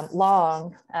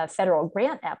long federal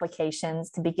grant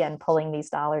applications to begin pulling these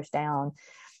dollars down.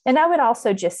 And I would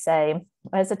also just say,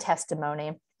 as a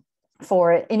testimony,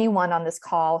 for anyone on this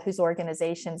call whose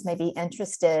organizations may be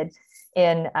interested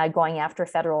in going after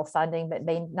federal funding but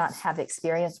may not have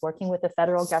experience working with the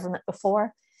federal government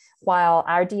before, while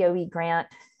our DOE grant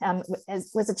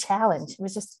was a challenge, it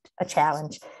was just a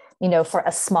challenge, for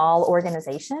a small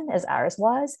organization as ours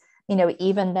was,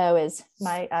 even though, as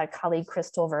my colleague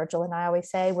Crystal Virgil and I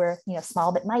always say, we're,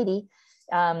 small but mighty,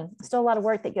 still a lot of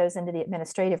work that goes into the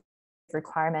administrative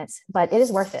requirements, but it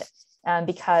is worth it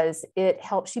because it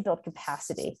helps you build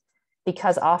capacity,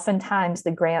 because oftentimes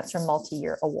the grants are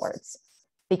multi-year awards.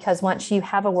 Because once you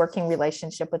have a working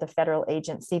relationship with a federal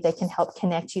agency, they can help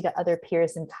connect you to other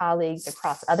peers and colleagues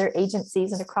across other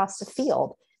agencies and across the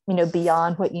field,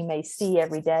 beyond what you may see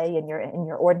every day in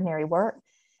your ordinary work.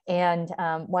 And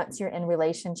once you're in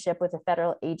relationship with a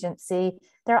federal agency,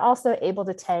 they're also able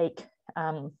to take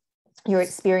your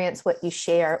experience, what you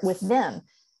share with them,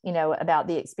 about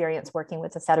the experience working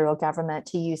with the federal government,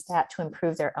 to use that to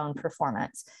improve their own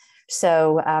performance.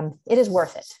 So it is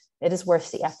worth it. It is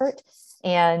worth the effort.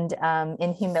 And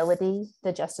in humility,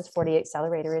 the Justice 40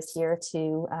 Accelerator is here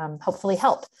to hopefully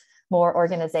help more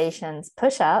organizations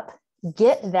push up,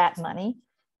 get that money,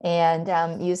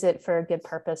 and use it for a good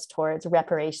purpose towards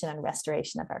reparation and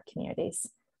restoration of our communities.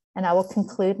 And I will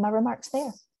conclude my remarks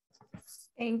there.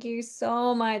 Thank you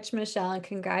so much, Michelle, and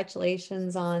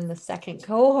congratulations on the second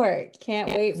cohort. Can't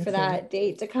wait for that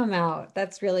date to come out.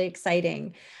 That's really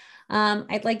exciting.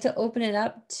 I'd like to open it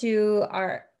up to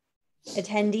our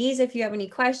attendees. If you have any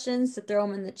questions, to throw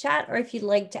them in the chat, or if you'd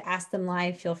like to ask them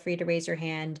live, feel free to raise your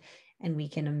hand and we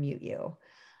can unmute you.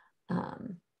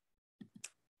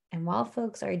 And while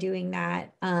folks are doing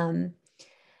that,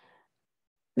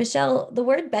 Michelle, the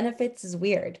word benefits is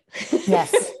weird.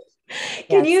 Yes.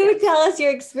 Can you tell us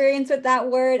your experience with that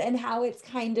word and how it's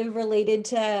kind of related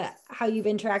to how you've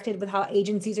interacted with how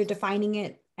agencies are defining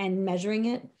it and measuring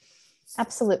it?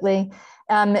 Absolutely.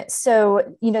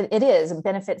 So, it is,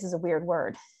 benefits is a weird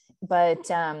word,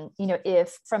 but,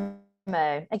 if from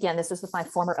again, this was with my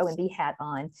former OMB hat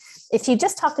on, if you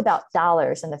just talked about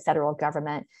dollars in the federal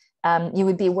government, you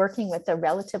would be working with a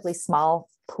relatively small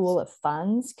pool of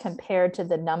funds compared to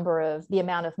the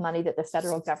amount of money that the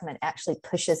federal government actually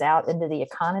pushes out into the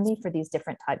economy for these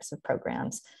different types of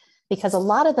programs. Because a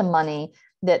lot of the money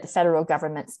that the federal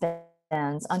government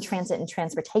spends on transit and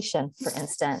transportation, for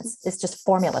instance, is just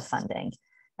formula funding.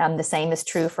 The same is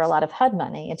true for a lot of HUD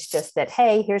money. It's just that,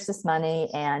 hey, here's this money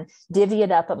and divvy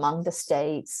it up among the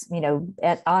states,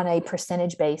 on a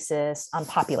percentage basis on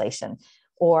population,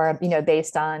 or,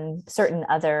 based on certain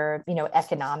other,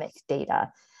 economic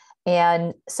data.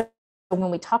 And so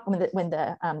when we talk, from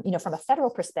a federal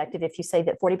perspective, if you say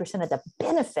that 40% of the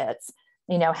benefits,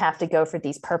 have to go for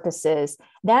these purposes,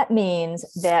 that means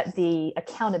that the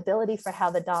accountability for how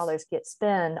the dollars get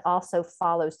spent also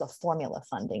follows the formula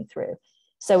funding through.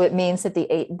 So it means that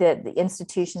the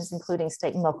institutions, including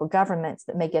state and local governments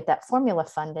that may get that formula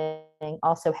funding,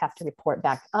 also have to report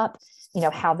back up,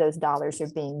 how those dollars are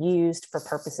being used for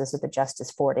purposes of the Justice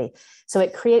 40. So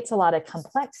it creates a lot of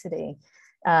complexity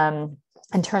in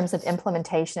terms of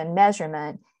implementation and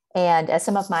measurement. And as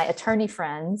some of my attorney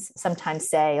friends sometimes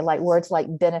say, like, words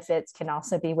like benefits can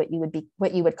also be what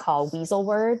you would call weasel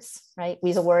words, right?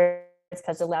 Weasel words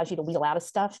because it allows you to weasel out of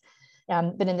stuff.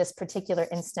 But in this particular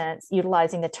instance,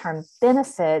 utilizing the term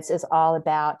benefits is all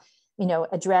about,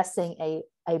 addressing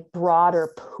a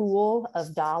broader pool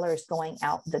of dollars going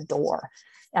out the door.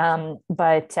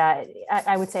 But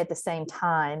I would say at the same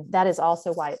time, that is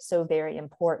also why it's so very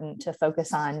important to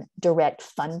focus on direct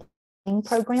funding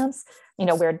programs,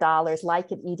 where dollars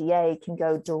like an EDA can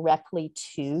go directly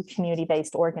to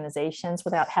community-based organizations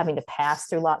without having to pass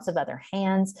through lots of other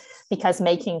hands, because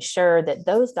making sure that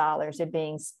those dollars are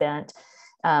being spent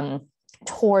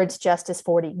towards Justice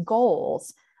 40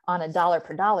 goals on a dollar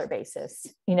per dollar basis,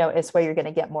 is where you're going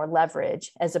to get more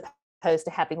leverage, as opposed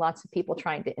to having lots of people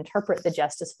trying to interpret the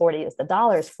Justice 40 as the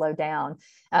dollars flow down.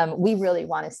 We really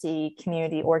want to see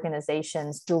community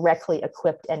organizations directly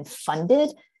equipped and funded,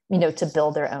 to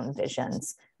build their own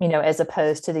visions, as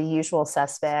opposed to the usual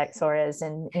suspects, or as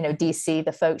in, DC,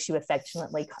 the folks you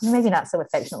affectionately, maybe not so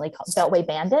affectionately, call Beltway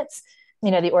bandits,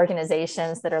 the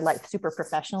organizations that are like super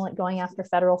professional at going after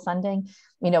federal funding.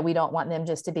 We don't want them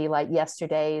just to be like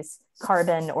yesterday's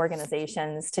carbon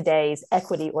organizations, today's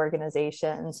equity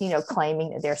organizations,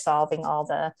 claiming that they're solving all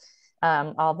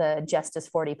the Justice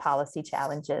 40 policy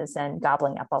challenges and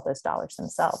gobbling up all those dollars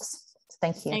themselves.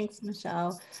 Thank you. Thanks,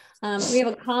 Michelle. We have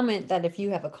a comment that if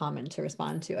you have a comment to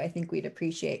respond to, I think we'd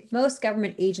appreciate. Most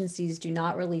government agencies do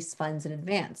not release funds in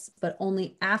advance, but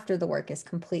only after the work is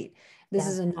complete. This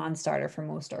is a non-starter for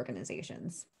most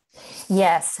organizations.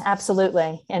 Yes,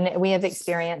 absolutely. And we have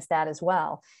experienced that as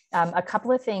well. A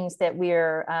couple of things that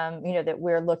we're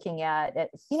looking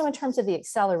at, in terms of the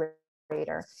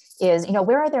accelerator is,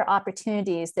 where are there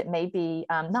opportunities that may be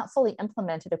not fully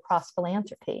implemented across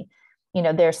philanthropy?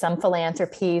 There's some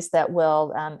philanthropies that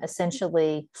will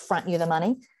essentially front you the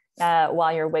money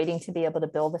while you're waiting to be able to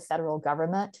bill the federal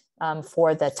government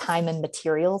for the time and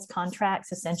materials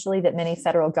contracts, essentially, that many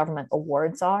federal government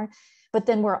awards are. But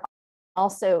then we're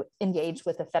also engaged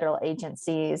with the federal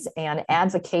agencies and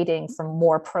advocating for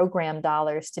more program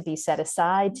dollars to be set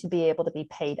aside to be able to be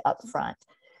paid upfront.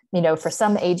 For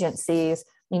some agencies,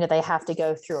 they have to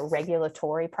go through a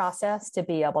regulatory process to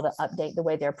be able to update the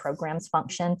way their programs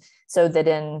function, so that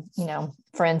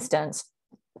for instance,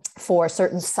 for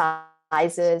certain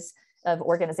sizes of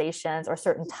organizations or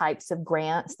certain types of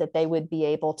grants, that they would be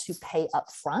able to pay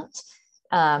upfront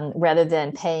rather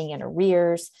than paying in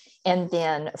arrears. And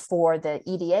then for the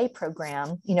EDA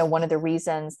program, one of the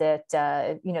reasons that,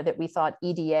 that we thought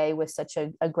EDA was such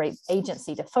a great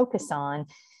agency to focus on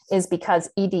is because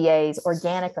EDA's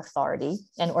organic authority,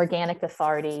 and organic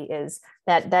authority is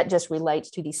that just relates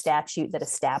to the statute that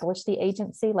established the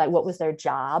agency, like what was their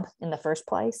job in the first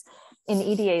place. And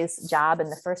EDA's job in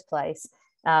the first place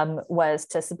was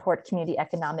to support community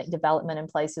economic development in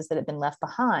places that had been left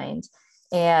behind.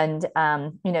 And,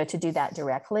 to do that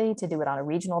directly, to do it on a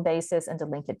regional basis, and to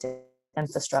link it to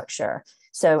infrastructure.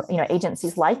 So,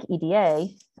 agencies like EDA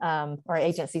or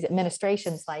agencies,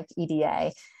 administrations like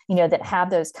EDA, that have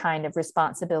those kind of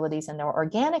responsibilities and their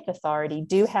organic authority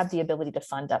do have the ability to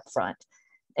fund upfront.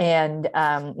 And,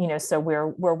 so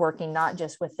we're working not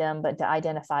just with them, but to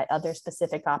identify other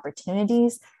specific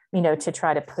opportunities, to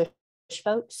try to push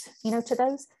folks, to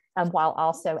those. While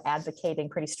also advocating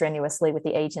pretty strenuously with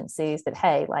the agencies that,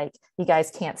 hey, like, you guys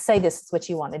can't say this is what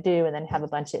you want to do and then have a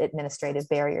bunch of administrative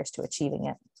barriers to achieving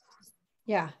it.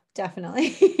 Yeah,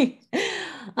 definitely.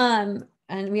 And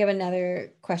we have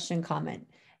another comment.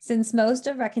 Since most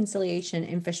of reconciliation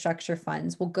infrastructure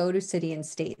funds will go to city and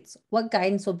states, what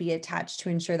guidance will be attached to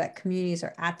ensure that communities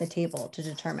are at the table to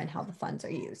determine how the funds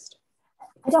are used?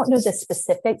 I don't know the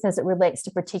specifics as it relates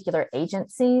to particular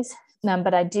agencies,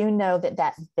 but I do know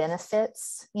that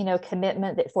benefits,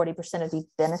 commitment that 40% of the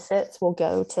benefits will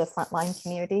go to frontline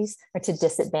communities, or to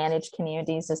disadvantaged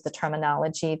communities is the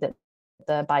terminology that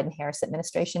the Biden-Harris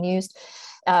administration used,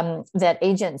 that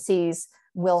agencies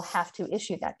will have to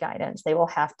issue that guidance. They will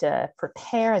have to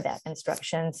prepare that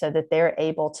instruction so that they're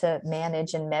able to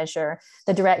manage and measure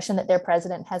the direction that their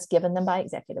president has given them by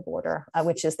executive order,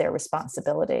 which is their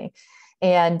responsibility.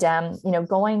 And,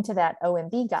 going to that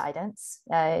OMB guidance,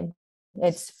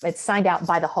 it's signed out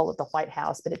by the whole of the White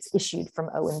House, but it's issued from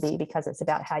OMB because it's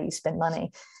about how you spend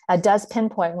money. It does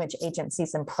pinpoint which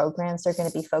agencies and programs are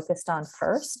going to be focused on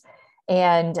first.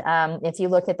 And if you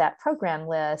look at that program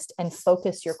list and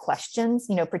focus your questions,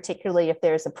 particularly if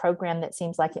there's a program that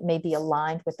seems like it may be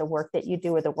aligned with the work that you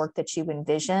do or the work that you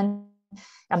envision,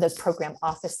 those program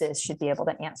offices should be able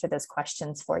to answer those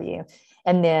questions for you.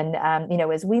 And then,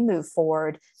 as we move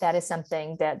forward, that is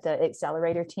something that the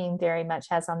accelerator team very much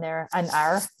has on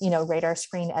our radar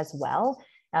screen as well.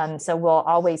 So we'll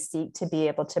always seek to be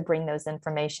able to bring those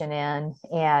information in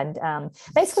and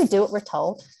basically do what we're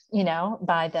told,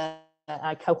 by the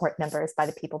cohort members, by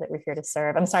the people that we're here to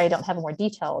serve. I'm sorry, I don't have a more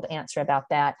detailed answer about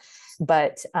that,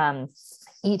 but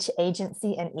each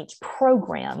agency and each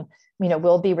program,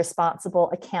 will be responsible,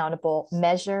 accountable,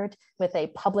 measured with a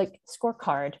public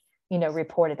scorecard,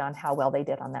 reported on how well they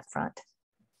did on that front.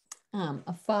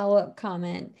 A follow-up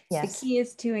comment. Yes. The key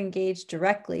is to engage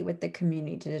directly with the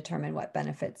community to determine what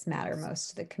benefits matter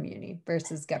most to the community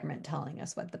versus government telling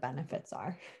us what the benefits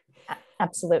are.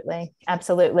 Absolutely.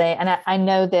 Absolutely. And I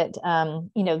know that,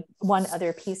 one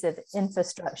other piece of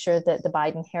infrastructure that the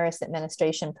Biden-Harris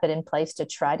administration put in place to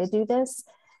try to do this,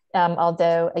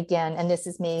 although, again, and this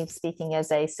is me speaking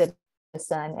as a citizen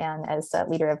and as a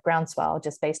leader of Groundswell,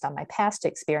 just based on my past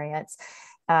experience,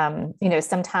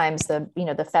 sometimes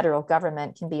the federal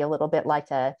government can be a little bit like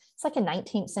it's like a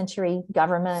 19th century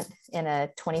government in a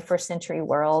 21st century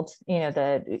world.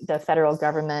 The federal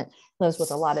government lives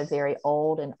with a lot of very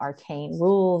old and arcane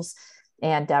rules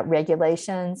and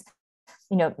regulations,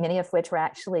 many of which were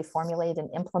actually formulated and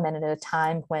implemented at a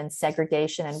time when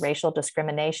segregation and racial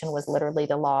discrimination was literally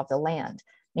the law of the land.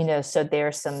 So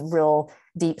there's some real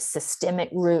deep systemic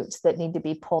roots that need to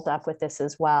be pulled up with this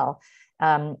as well.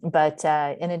 But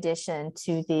in addition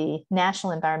to the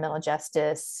National Environmental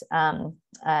Justice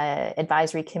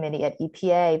Advisory Committee at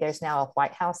EPA, there's now a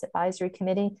White House Advisory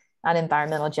Committee on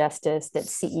Environmental Justice that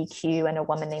CEQ and a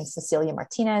woman named Cecilia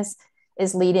Martinez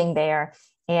is leading there.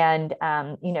 And,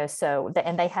 and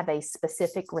they have a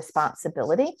specific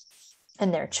responsibility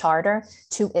in their charter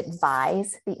to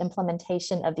advise the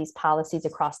implementation of these policies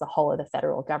across the whole of the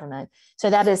federal government. So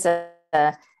that is a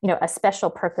special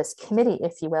purpose committee,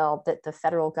 if you will, that the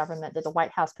federal government, that the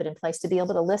White House put in place to be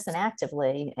able to listen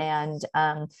actively, and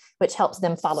which helps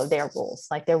them follow their rules,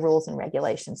 like their rules and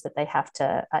regulations that they have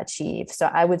to achieve. So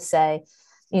I would say,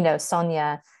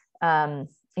 Sonia,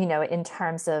 in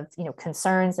terms of,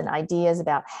 concerns and ideas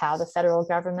about how the federal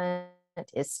government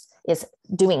is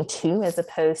doing to, as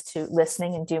opposed to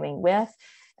listening and doing with.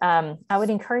 I would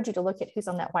encourage you to look at who's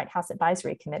on that White House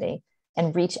Advisory Committee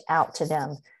and reach out to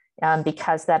them,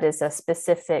 because that is a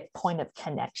specific point of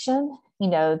connection,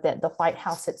 that the White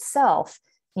House itself,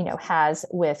 has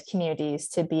with communities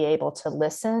to be able to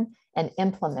listen and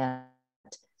implement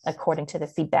according to the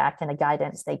feedback and the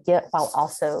guidance they get, while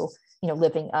also,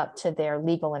 living up to their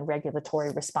legal and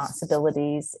regulatory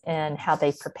responsibilities and how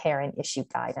they prepare and issue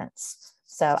guidance.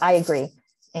 So I agree.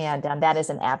 And that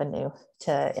is an avenue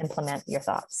to implement your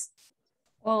thoughts.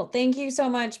 Well, thank you so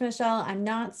much, Michelle. I'm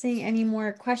not seeing any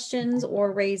more questions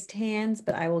or raised hands,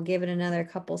 but I will give it another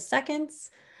couple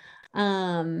seconds.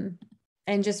 And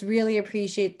just really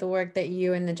appreciate the work that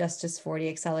you and the Justice 40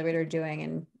 Accelerator are doing,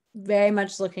 and very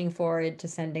much looking forward to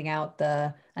sending out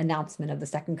the announcement of the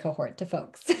second cohort to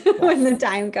folks when the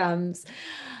time comes.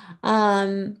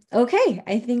 Okay,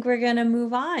 I think we're going to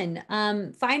move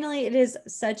on. Finally, it is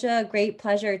such a great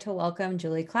pleasure to welcome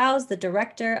Julie Klaus, the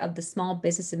director of the Small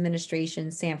Business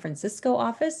Administration San Francisco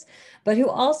office, but who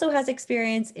also has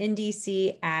experience in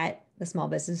DC at the Small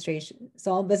Business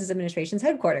Administration's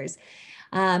headquarters.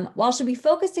 While she'll be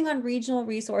focusing on regional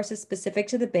resources specific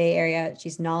to the Bay Area,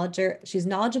 she's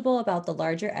knowledgeable about the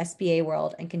larger SBA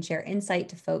world and can share insight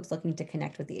to folks looking to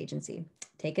connect with the agency.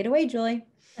 Take it away, Julie.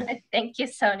 Thank you,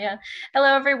 Sonia.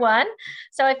 Hello, everyone.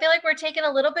 So I feel like we're taking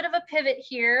a little bit of a pivot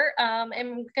here, and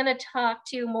I'm going to talk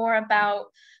to you more about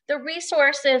the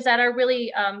resources that are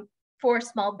really for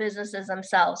small businesses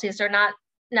themselves. These are not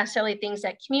necessarily things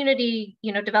that community,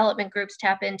 development groups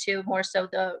tap into, more so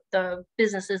the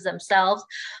businesses themselves.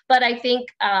 But I think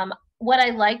what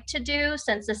I like to do,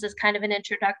 since this is kind of an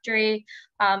introductory,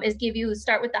 is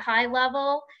start with the high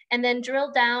level and then drill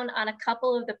down on a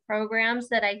couple of the programs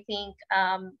that I think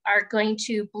are going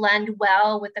to blend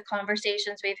well with the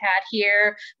conversations we've had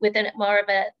here, with more of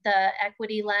the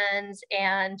equity lens.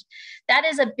 And that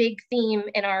is a big theme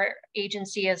in our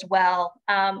agency as well.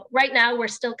 Right now, we're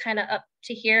still kind of up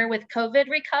to here with COVID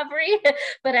recovery,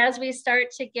 but as we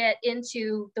start to get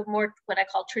into the more what I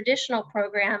call traditional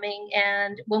programming,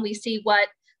 and when we see what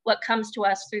comes to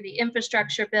us through the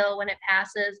infrastructure bill when it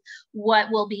passes, what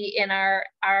will be in our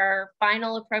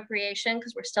final appropriation,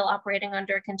 because we're still operating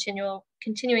under a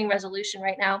continuing resolution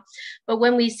right now. But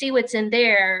when we see what's in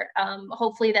there,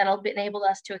 hopefully that'll enable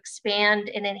us to expand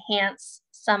and enhance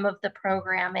some of the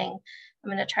programming. I'm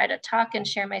going to try to talk and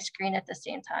share my screen at the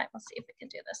same time. Let's see if we can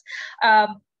do this.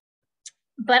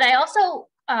 But I also,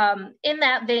 in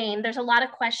that vein, there's a lot of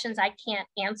questions I can't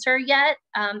answer yet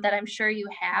that I'm sure you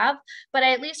have, but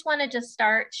I at least wanted to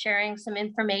start sharing some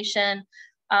information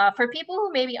for people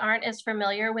who maybe aren't as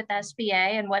familiar with SBA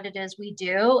and what it is we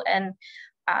do. And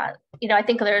I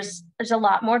think there's a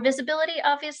lot more visibility,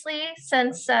 obviously,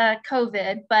 since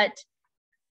COVID, but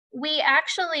we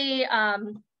actually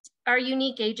are a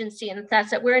unique agency in the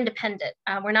sense that we're independent.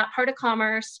 We're not part of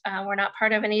Commerce. We're not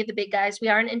part of any of the big guys. We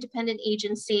are an independent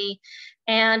agency,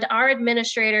 and our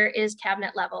administrator is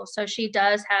cabinet level. So she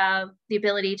does have the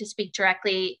ability to speak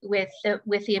directly with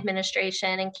the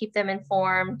administration and keep them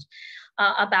informed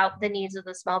about the needs of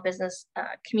the small business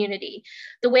community.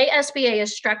 The way SBA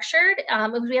is structured,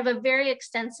 we have a very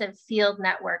extensive field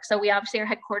network. So we obviously are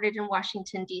headquartered in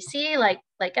Washington, DC, like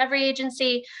every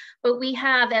agency, but we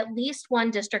have at least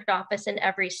one district office in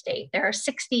every state. There are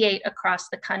 68 across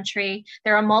the country.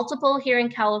 There are multiple here in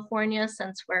California,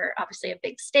 since we're obviously a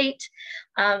big state.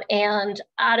 And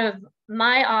out of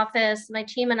my office, my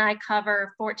team and I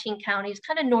cover 14 counties,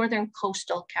 kind of northern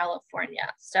coastal California.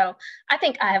 So I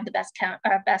think I have the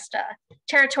best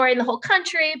territory in the whole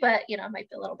country, but I might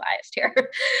be a little biased here.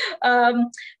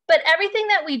 But everything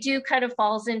that we do kind of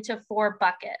falls into 4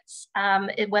 buckets,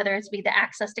 whether it's be the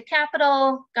access to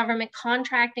capital, government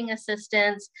contracting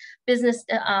assistance, business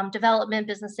development,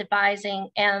 business advising,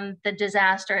 and the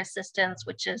disaster assistance,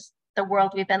 which is the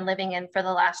world we've been living in for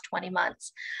the last 20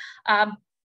 months.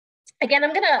 Again,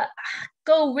 I'm going to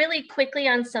go really quickly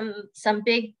on some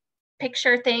big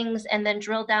picture things and then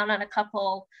drill down on a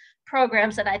couple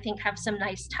programs that I think have some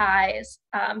nice ties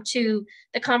to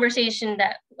the conversation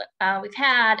that we've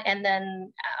had, and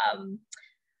then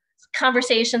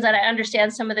conversations that I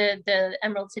understand some of the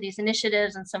Emerald Cities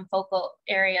initiatives and some focal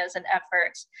areas and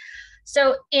efforts.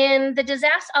 So in the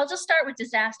disaster, I'll just start with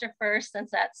disaster first,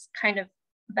 since that's kind of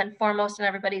been foremost in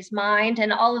everybody's mind,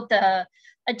 and all of the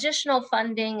additional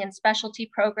funding and specialty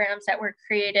programs that were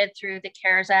created through the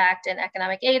CARES Act and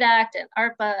Economic Aid Act and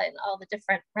ARPA and all the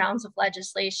different rounds of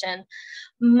legislation.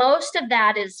 Most of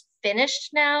that is finished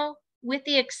now. with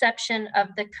the exception of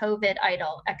the COVID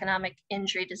EIDL, Economic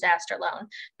Injury Disaster Loan.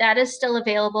 That is still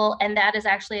available, and that is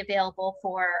actually available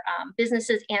for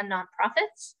businesses and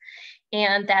nonprofits.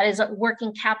 And that is a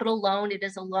working capital loan. It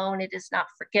is a loan, it is not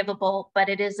forgivable, but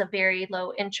it is a very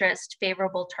low interest,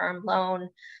 favorable term loan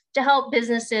to help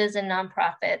businesses and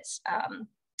nonprofits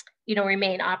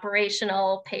remain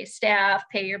operational, pay staff,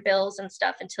 pay your bills and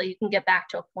stuff until you can get back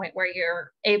to a point where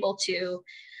you're able to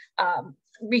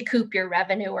recoup your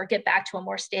revenue or get back to a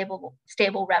more stable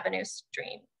revenue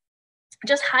stream.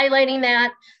 Just highlighting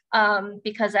that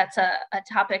because that's a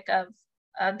topic of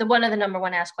one of the number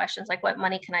one asked questions, like what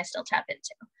money can I still tap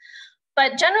into?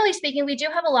 But generally speaking, we do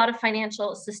have a lot of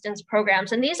financial assistance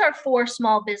programs, and these are for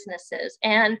small businesses.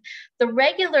 And the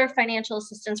regular financial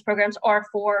assistance programs are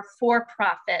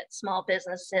for-profit small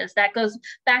businesses. That goes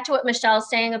back to what Michelle's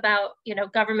saying about,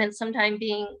 government sometimes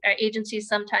being, or agencies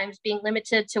sometimes being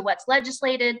limited to what's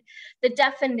legislated. The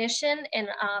definition in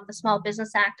the Small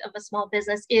Business Act of a small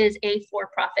business is a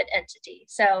for-profit entity.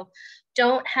 So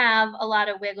don't have a lot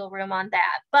of wiggle room on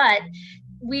that. But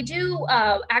we do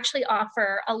actually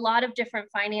offer a lot of different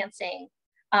financing,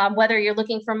 whether you're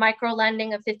looking for micro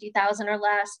lending of $50,000 or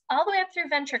less, all the way up through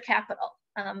venture capital.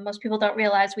 Most people don't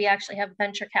realize we actually have a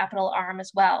venture capital arm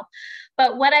as well.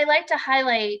 But what I like to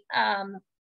highlight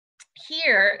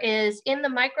here is in the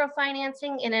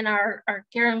microfinancing and in our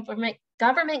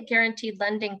government guaranteed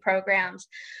lending programs,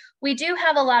 we do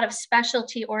have a lot of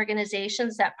specialty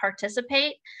organizations that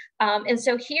participate. And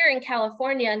so here in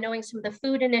California, knowing some of the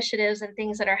food initiatives and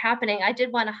things that are happening, I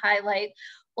did want to highlight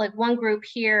like one group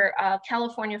here,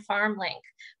 California Farm Link,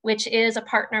 which is a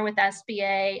partner with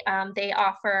SBA. They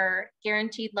offer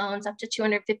guaranteed loans up to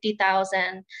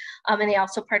 $250,000, and they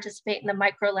also participate in the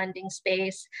micro lending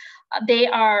space. They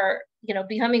are,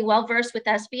 becoming well-versed with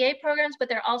SBA programs, but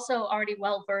they're also already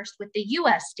well-versed with the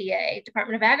USDA,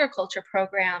 Department of Agriculture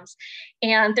programs.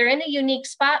 And they're in a unique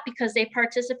spot because they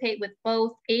participate with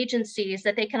both agencies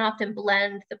that they can often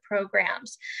blend the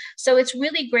programs. So it's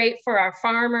really great for our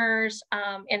farmers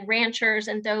and ranchers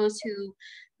and those who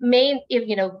may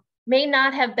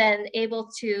not have been able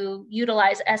to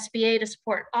utilize SBA to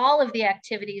support all of the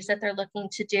activities that they're looking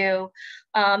to do,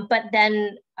 but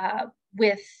then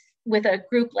with a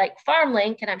group like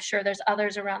FarmLink, and I'm sure there's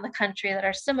others around the country that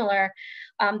are similar,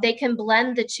 they can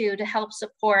blend the two to help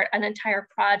support an entire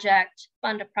project,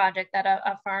 fund a project that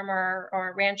a farmer or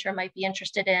a rancher might be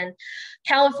interested in.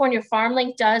 California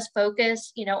FarmLink does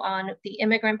focus, on the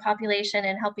immigrant population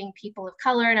and helping people of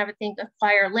color and everything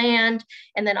acquire land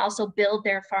and then also build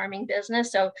their farming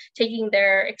business. So taking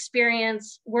their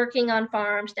experience working on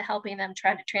farms to helping them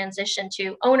try to transition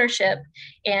to ownership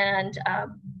and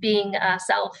being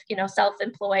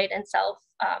self-employed and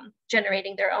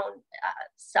generating their own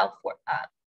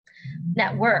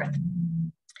net worth.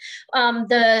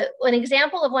 An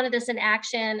example of one of this in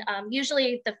action,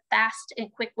 usually the fast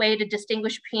and quick way to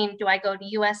distinguish between do I go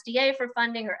to USDA for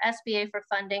funding or SBA for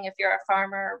funding if you're a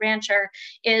farmer or rancher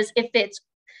is if it's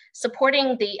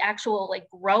supporting the actual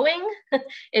growing,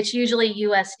 it's usually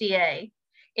USDA.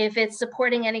 If it's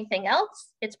supporting anything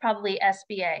else, it's probably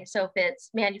SBA. So if it's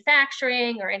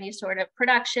manufacturing or any sort of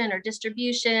production or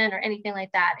distribution or anything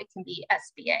like that, it can be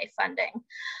SBA funding.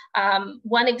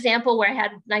 One example where I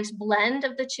had a nice blend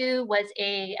of the two was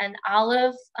an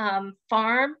olive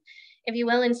farm, if you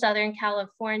will, in Southern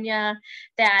California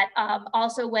that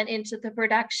also went into the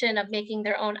production of making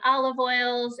their own olive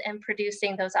oils and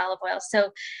producing those olive oils.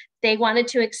 So they wanted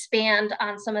to expand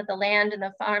on some of the land in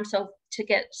the farm. So to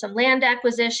get some land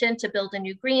acquisition, to build a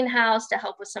new greenhouse, to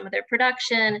help with some of their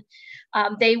production,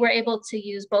 they were able to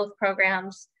use both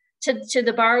programs. To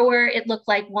the borrower, it looked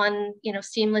like one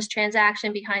seamless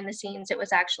transaction. Behind the scenes, it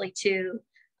was actually two.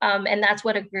 And that's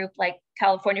what a group like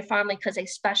California Farm Link, because they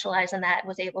specialize in that,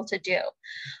 was able to do.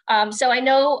 So I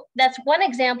know that's one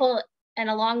example and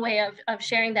a long way of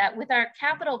sharing that with our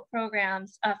capital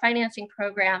programs, financing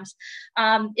programs.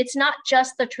 It's not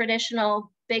just the traditional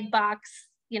big box,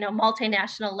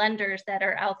 multinational lenders that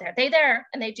are out there.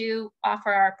 And they do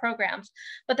offer our programs,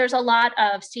 but there's a lot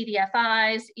of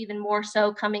CDFIs, even more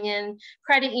so coming in,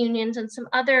 credit unions and some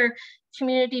other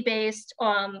community-based,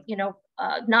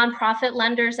 nonprofit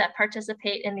lenders that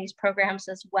participate in these programs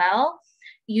as well.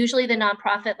 Usually the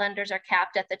nonprofit lenders are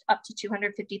capped at up to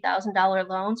 $250,000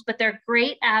 loans, but they're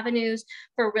great avenues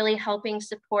for really helping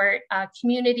support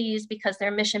communities because they're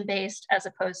mission-based as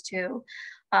opposed to,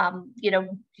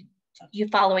 you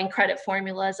following credit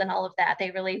formulas and all of that.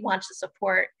 They really want to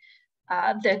support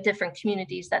the different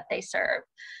communities that they serve.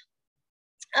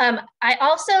 I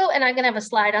also, and I'm gonna have a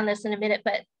slide on this in a minute,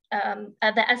 but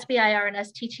the SBIR and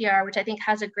STTR, which I think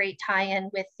has a great tie-in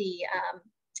with the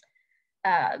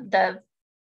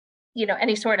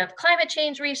any sort of climate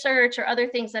change research or other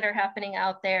things that are happening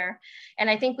out there. And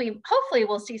I think we hopefully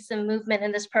will see some movement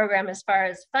in this program as far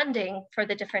as funding for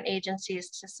the different agencies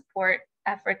to support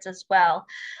efforts as well.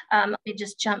 Let me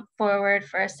just jump forward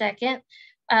for a second.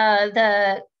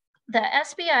 The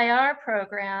SBIR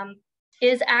program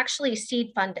is actually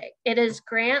seed funding. It is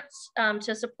grants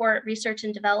to support research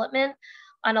and development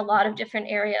on a lot of different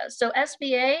areas. So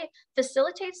SBA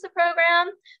facilitates the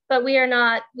program, but we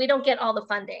don't get all the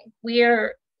funding.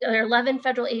 There are 11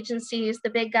 federal agencies, the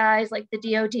big guys like the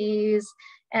DODs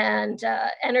and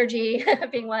energy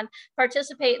being one,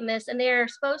 participate in this, and they are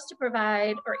supposed to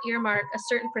provide or earmark a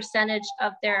certain percentage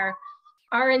of their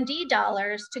R&D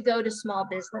dollars to go to small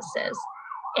businesses.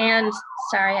 And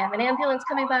sorry, I have an ambulance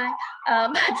coming by.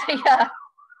 Yeah.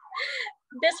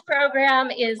 This program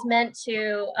is meant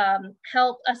to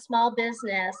help a small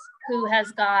business who has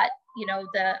got,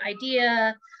 the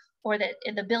idea or the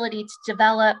ability to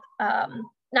develop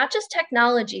not just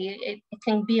technology. It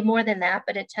can be more than that,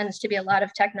 but it tends to be a lot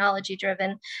of technology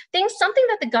driven things, something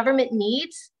that the government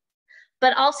needs,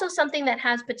 but also something that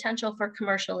has potential for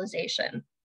commercialization.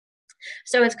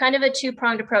 So it's kind of a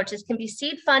two-pronged approach. This can be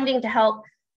seed funding to help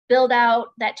build out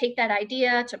take that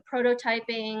idea to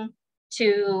prototyping,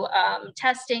 to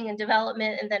testing and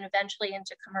development, and then eventually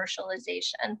into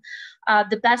commercialization.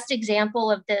 The best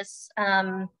example of this,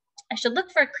 I should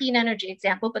look for a clean energy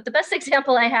example, but the best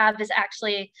example I have is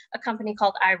actually a company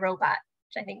called iRobot,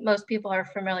 which I think most people are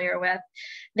familiar with.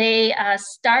 They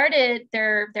started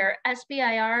their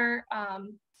SBIR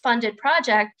funded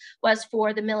project was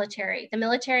for the military. The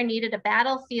military needed a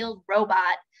battlefield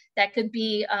robot that could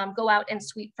go out and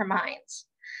sweep for mines.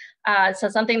 So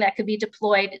something that could be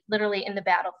deployed literally in the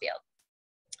battlefield.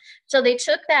 So they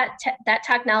took that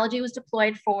technology was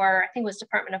deployed for, I think it was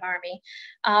Department of Army.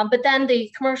 But then the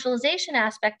commercialization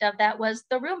aspect of that was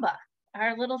the Roomba,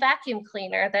 our little vacuum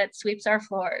cleaner that sweeps our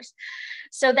floors.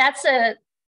 So that's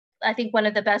I think one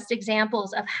of the best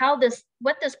examples of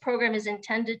what this program is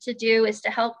intended to do is to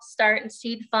help start and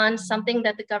seed fund something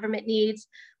that the government needs,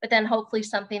 but then hopefully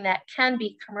something that can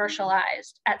be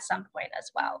commercialized at some point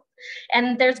as well.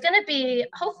 And there's going to be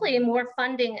hopefully more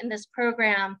funding in this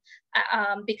program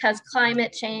because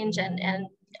climate change and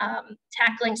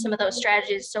tackling some of those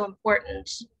strategies is so important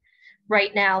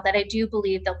right now that I do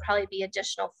believe there'll probably be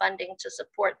additional funding to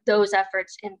support those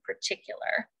efforts in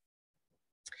particular.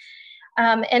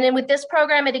 And then with this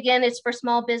program, it's for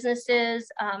small businesses.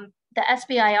 The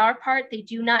SBIR part, they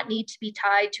do not need to be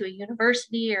tied to a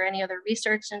university or any other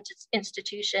research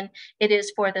institution. It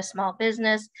is for the small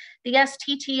business. The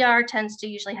STTR tends to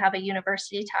usually have a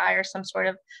university tie or some sort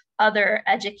of other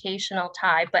educational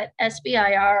tie, but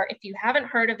SBIR, if you haven't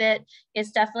heard of it,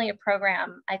 is definitely a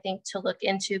program I think to look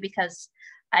into, because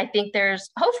I think there's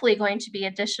hopefully going to be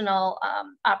additional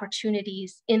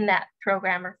opportunities in that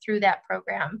program or through that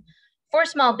program for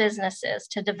small businesses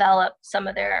to develop some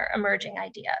of their emerging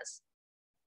ideas.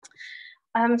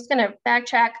 I'm just gonna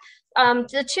backtrack.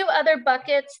 The two other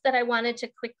buckets that I wanted to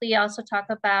quickly also talk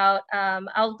about,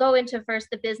 I'll go into first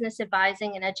the business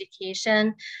advising and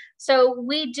education. So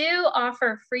we do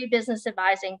offer free business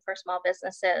advising for small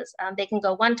businesses. They can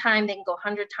go one time, they can go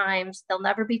 100 times, they'll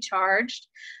never be charged.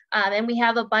 And we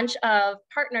have a bunch of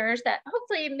partners that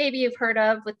hopefully maybe you've heard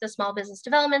of with the Small Business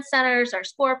Development Centers, our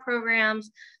SCORE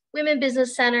programs, Women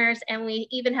Business Centers, and we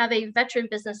even have a Veteran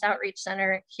Business Outreach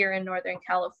Center here in Northern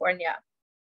California.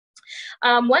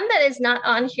 One that is not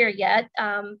on here yet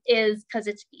is, because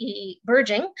it's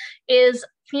emerging, is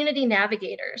community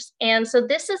navigators. And so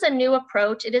this is a new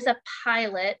approach. It is a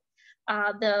pilot.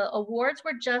 The awards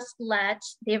were just let.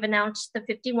 They've announced the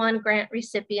 51 grant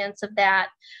recipients of that,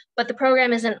 but the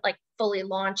program isn't fully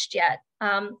launched yet.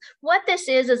 What this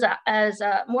is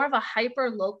a more of a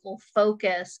hyper-local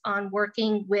focus on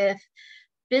working with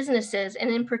businesses,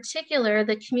 and in particular,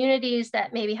 the communities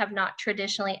that maybe have not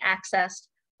traditionally accessed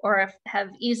or have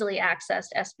easily accessed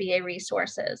SBA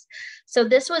resources. So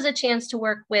this was a chance to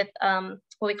work with what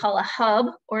we call a hub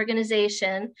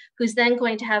organization, who's then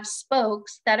going to have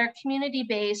spokes that are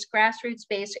community-based,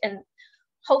 grassroots-based, and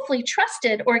hopefully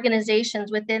trusted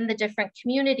organizations within the different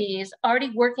communities,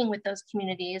 already working with those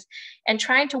communities and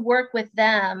trying to work with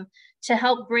them to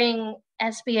help bring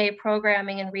SBA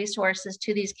programming and resources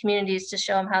to these communities to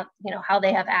show them how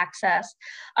they have access.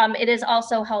 It has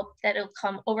also helped that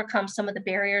it'll overcome some of the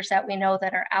barriers that we know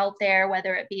that are out there,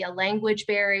 whether it be a language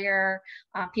barrier,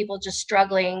 people just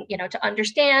struggling, to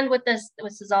understand what this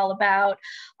is all about,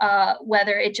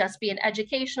 whether it just be an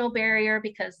educational barrier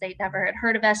because they never had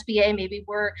heard of SBA.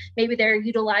 Maybe they're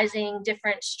utilizing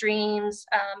different streams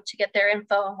to get their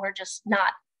info, and we're just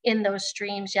not in those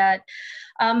streams yet.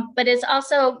 But it's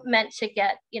also meant to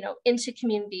get, into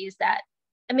communities that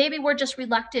maybe we're just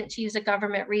reluctant to use a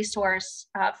government resource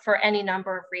for any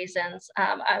number of reasons.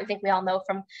 I think we all know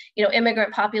from,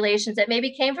 immigrant populations that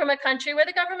maybe came from a country where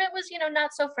the government was,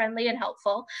 not so friendly and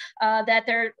helpful, that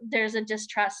there's a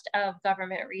distrust of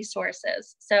government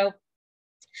resources. So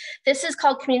this is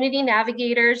called Community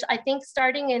Navigators. I think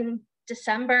starting in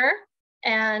December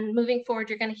and moving forward,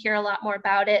 you're going to hear a lot more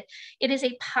about it. It is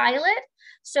a pilot,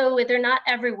 so they're not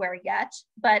everywhere yet,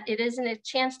 but it is a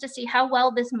chance to see how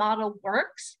well this model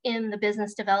works in the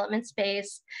business development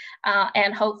space.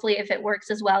 And hopefully, if it works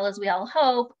as well as we all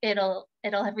hope, it'll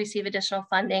receive additional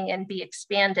funding and be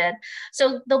expanded.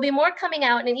 So there'll be more coming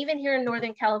out. And even here in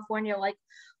Northern California, like,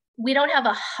 we don't have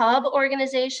a hub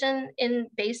organization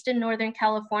based in Northern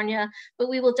California, but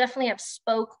we will definitely have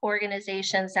spoke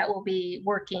organizations that will be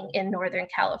working in Northern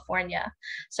California.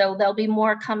 So there'll be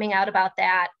more coming out about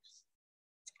that.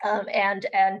 And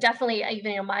definitely,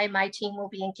 even my team will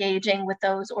be engaging with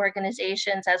those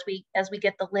organizations as we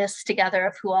get the list together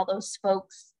of who all those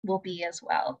spokes will be as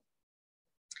well.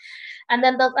 And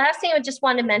then the last thing I just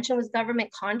wanted to mention was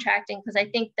government contracting, because I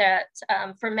think that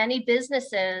for many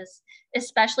businesses,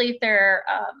 especially if they're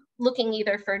looking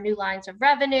either for new lines of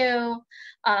revenue,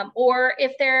 or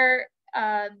if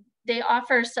they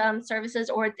offer some services,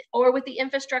 or with the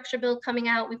infrastructure bill coming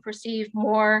out, we perceive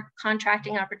more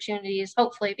contracting opportunities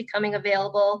hopefully becoming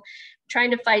available,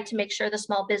 trying to fight to make sure the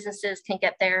small businesses can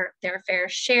get their fair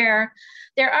share.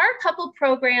 There are a couple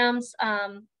programs,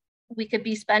 we could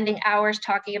be spending hours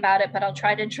talking about it, but I'll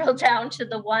try to drill down to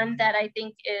the one that I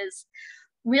think is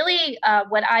really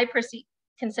what I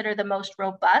consider the most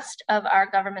robust of our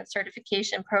government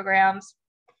certification programs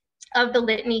of the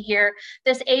litany here,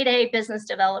 this 8A business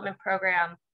development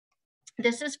program.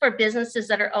 This is for businesses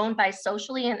that are owned by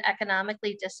socially and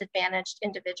economically disadvantaged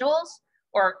individuals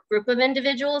or group of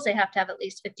individuals. They have to have at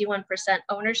least 51%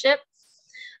 ownership.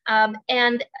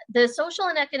 And the social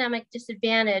and economic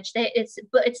disadvantage,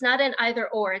 it's not an either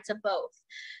or, it's a both.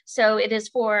 So it is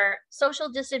for social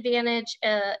disadvantage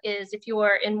is if you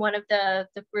are in one of the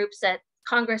groups that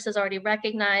Congress has already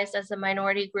recognized as a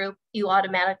minority group, you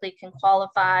automatically can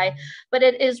qualify. But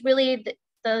it is really,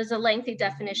 there's a lengthy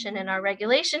definition in our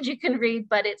regulations you can read,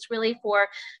 but it's really for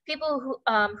people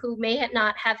who may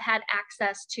not have had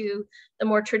access to the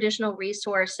more traditional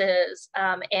resources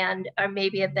and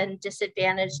maybe have been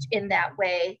disadvantaged in that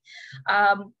way.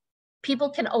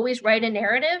 People can always write a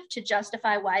narrative to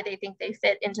justify why they think they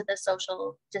fit into the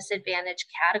social disadvantage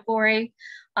category.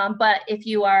 But if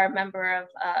you are a member of,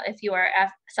 if you are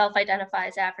self-identify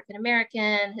as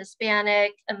African-American,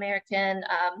 Hispanic, American,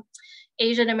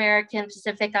 Asian American,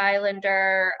 Pacific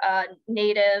Islander,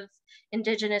 Native,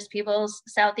 Indigenous peoples,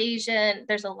 South Asian,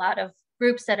 there's a lot of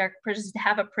groups that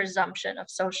have a presumption of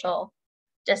social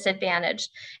disadvantage.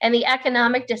 And the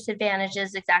economic disadvantage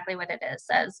is exactly what it is.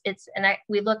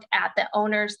 We look at the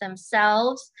owners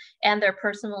themselves and their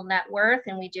personal net worth,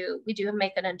 and we do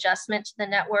make an adjustment to the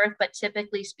net worth, but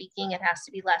typically speaking, it has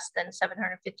to be less than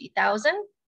 $750,000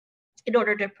 in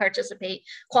order to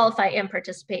qualify and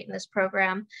participate in this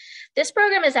program. This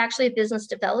program is actually a business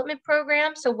development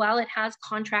program. So while it has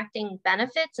contracting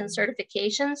benefits and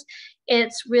certifications,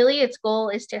 its goal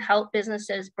is to help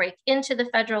businesses break into the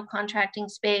federal contracting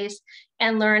space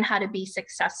and learn how to be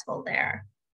successful there.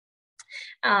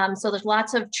 So there's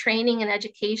lots of training and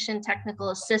education, technical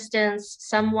assistance,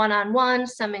 some one-on-one,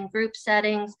 some in group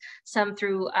settings, some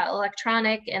through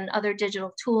electronic and other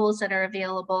digital tools that are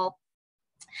available.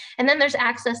 And then there's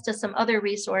access to some other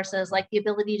resources like the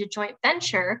ability to joint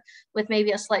venture with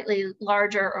maybe a slightly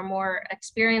larger or more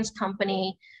experienced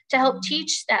company to help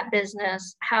teach that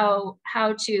business how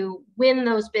to win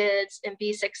those bids and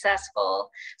be successful,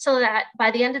 so that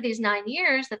by the end of these 9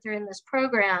 years that they're in this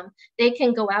program, they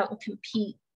can go out and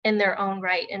compete in their own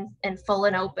right and full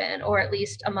and open, or at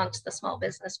least amongst the small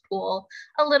business pool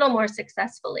a little more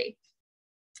successfully.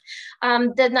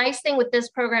 The nice thing with this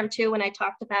program too, when I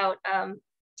talked about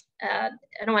I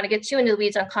don't want to get too into the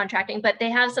weeds on contracting, but they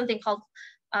have something called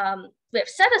we have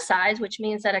set-asides, which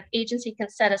means that an agency can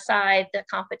set aside the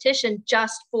competition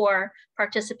just for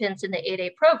participants in the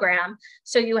 8A program.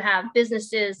 So you have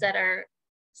businesses that are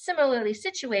similarly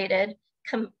situated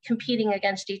competing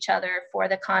against each other for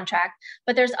the contract,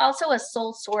 but there's also a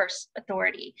sole source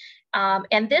authority.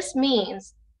 And this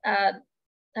means, I'm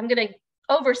going to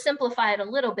oversimplify it a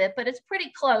little bit, but it's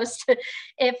pretty close to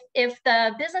if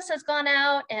the business has gone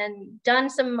out and done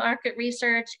some market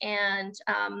research and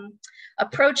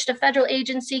approached a federal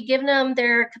agency, given them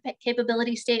their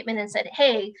capability statement and said,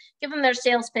 hey, give them their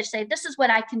sales pitch, say, this is what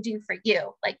I can do for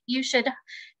you. Like you should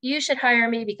hire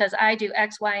me because I do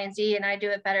X, Y, and Z, and I do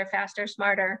it better, faster,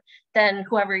 smarter than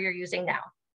whoever you're using now.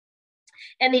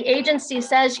 And the agency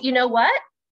says, you know what?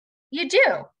 You do.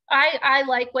 I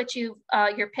like what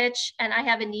your pitch, and I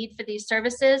have a need for these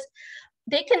services.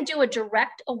 They can do a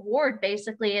direct award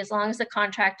basically as long as the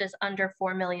contract is under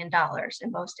 $4 million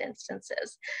in most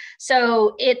instances.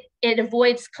 So it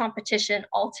avoids competition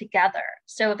altogether.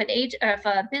 So if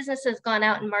a business has gone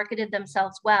out and marketed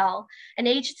themselves well, an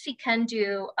agency can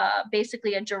do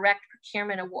basically a direct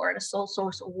procurement award, a sole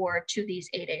source award to these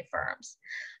 8A firms.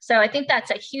 So I think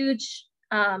that's a huge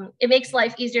it makes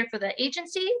life easier for the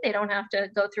agency. They don't have to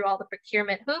go through all the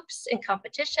procurement hoops and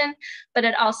competition, but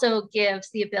it also gives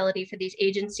the ability for these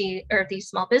these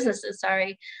small businesses,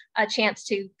 a chance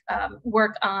to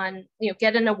work on,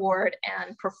 get an award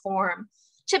and perform.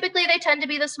 Typically, they tend to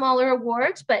be the smaller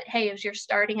awards, but hey, if you're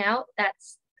starting out,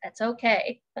 that's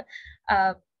okay.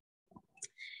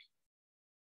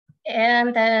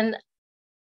 And then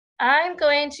I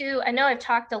know I've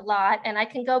talked a lot, and I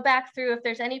can go back through if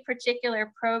there's any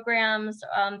particular programs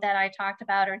that I talked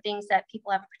about or things that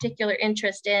people have a particular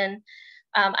interest in.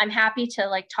 I'm happy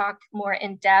to talk more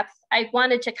in depth. I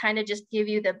wanted to kind of just give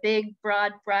you the big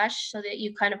broad brush so that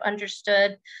you kind of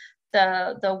understood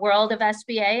the world of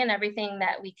SBA and everything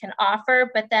that we can offer.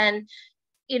 But then,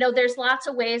 there's lots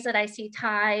of ways that I see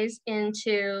ties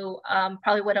into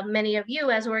probably what many of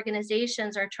you as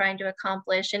organizations are trying to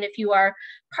accomplish. And if you are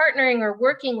partnering or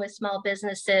working with small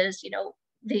businesses,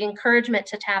 the encouragement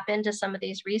to tap into some of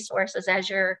these resources as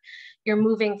you're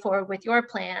moving forward with your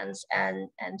plans and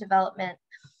development.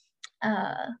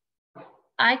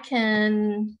 I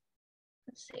can,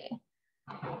 let's see,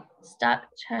 stop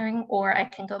sharing, or I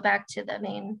can go back to the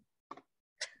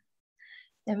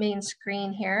main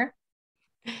screen here.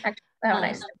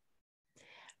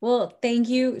 Well, thank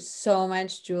you so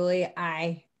much, Julie.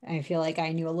 I feel like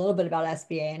I knew a little bit about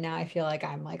SBA, and now I feel like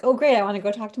I'm oh great, I want to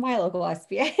go talk to my local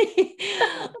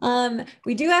SBA.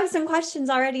 We do have some questions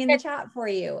already in the chat for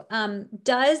you.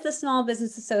 Does the Small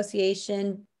Business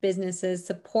Association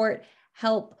businesses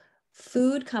help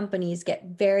food companies get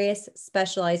various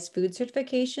specialized food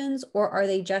certifications, or are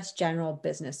they just general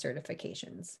business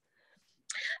certifications?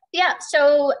 Yeah,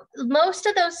 so most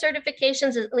of those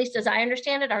certifications, at least as I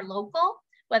understand it, are local,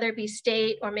 whether it be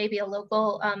state or maybe a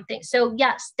local thing. So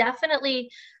yes, definitely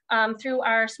through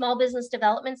our small business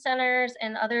development centers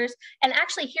and others. And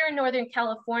actually here in Northern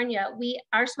California,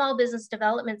 our small business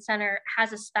development center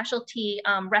has a specialty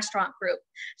restaurant group.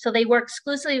 So they work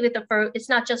exclusively with it's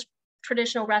not just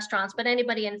traditional restaurants, but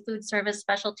anybody in food service,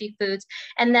 specialty foods.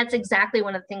 And that's exactly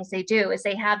one of the things they do, is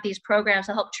they have these programs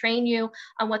to help train you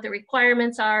on what the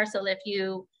requirements are. So if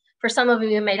for some of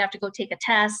you might have to go take a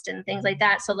test and things like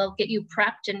that. So they'll get you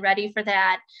prepped and ready for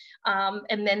that.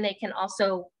 And then they can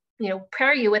also,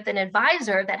 pair you with an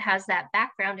advisor that has that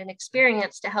background and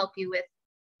experience to help you with.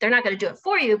 They're not going to do it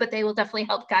for you, but they will definitely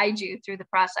help guide you through the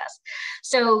process.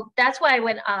 So that's why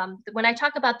when I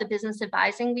talk about the business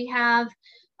advising we have,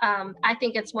 I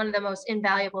think it's one of the most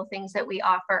invaluable things that we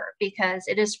offer, because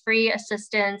it is free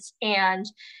assistance. And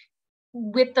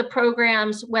with the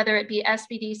programs, whether it be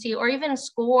SBDC or even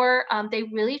SCORE, they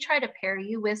really try to pair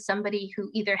you with somebody who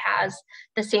either has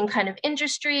the same kind of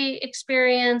industry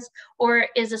experience or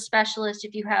is a specialist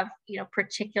if you have,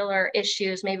 particular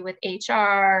issues, maybe with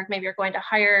HR, maybe you're going to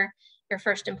hire your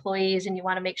first employees and you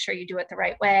want to make sure you do it the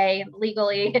right way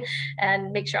legally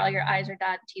and make sure all your I's are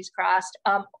dotted, T's crossed.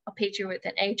 I'll page you with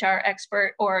an HR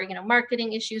expert or,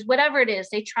 marketing issues, whatever it is.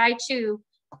 They try to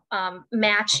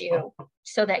match you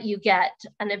so that you get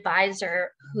an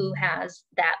advisor who has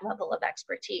that level of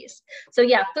expertise. So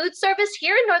yeah, food service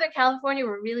here in Northern California,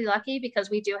 we're really lucky because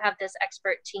we do have this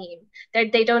expert team.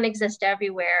 They don't exist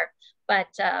everywhere, but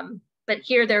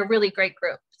here they're a really great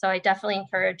group. So I definitely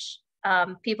encourage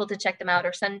people to check them out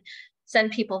or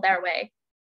send people their way.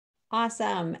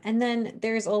 Awesome. And then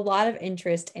there's a lot of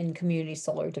interest in community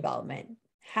solar development.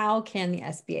 How can the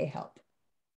SBA help?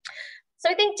 So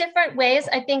I think different ways.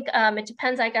 I think it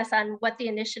depends, I guess, on what the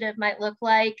initiative might look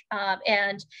like.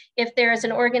 And if there's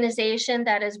an organization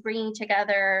that is bringing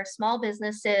together small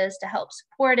businesses to help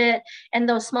support it, and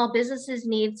those small businesses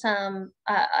need some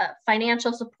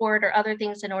financial support or other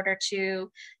things in order to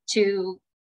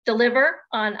deliver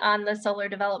on the solar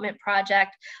development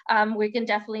project, we can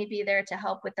definitely be there to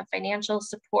help with the financial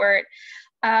support.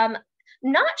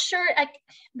 Not sure.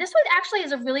 This one actually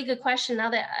is a really good question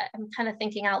now that I'm kind of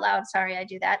thinking out loud. Sorry, I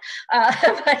do that.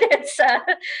 But it's,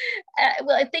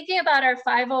 well, thinking about our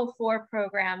 504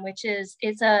 program, which is,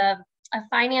 it's a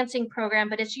financing program,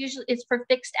 but it's for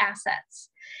fixed assets.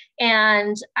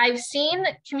 And I've seen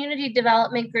community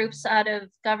development groups out of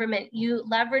government, you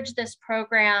leverage this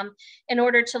program in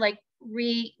order to like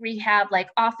rehab like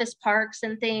office parks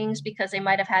and things, because they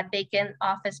might have had vacant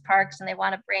office parks and they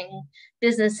want to bring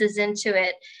businesses into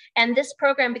it. And this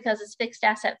program, because it's fixed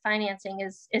asset financing,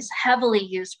 is heavily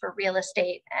used for real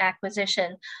estate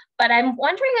acquisition. But I'm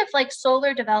wondering if like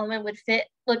solar development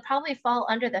would probably fall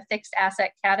under the fixed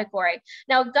asset category.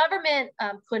 Now, government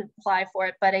couldn't apply for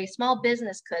it, but a small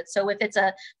business could. So if it's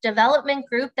a development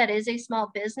group that is a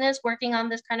small business working on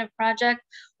this kind of project,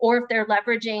 or if they're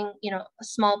leveraging,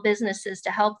 small businesses to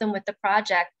help them with the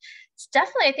project, it's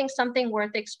definitely, I think, something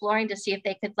worth exploring to see if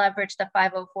they could leverage the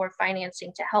 504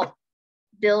 financing to help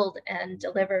build and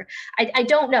deliver. I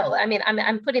don't know. I mean,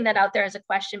 I'm putting that out there as a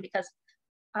question because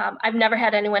I've never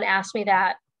had anyone ask me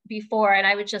that before. And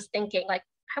I was just thinking like,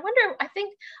 I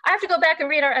think I have to go back and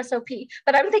read our SOP,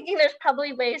 but I'm thinking there's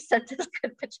probably ways that this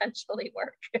could potentially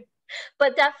work.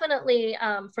 But definitely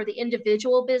for the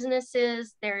individual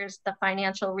businesses, there's the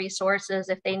financial resources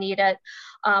if they need it,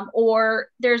 or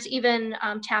there's even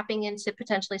tapping into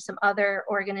potentially some other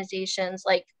organizations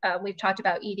like we've talked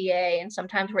about EDA, and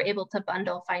sometimes we're able to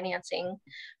bundle financing,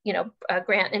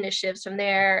 grant initiatives from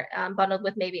there, bundled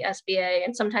with maybe SBA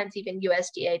and sometimes even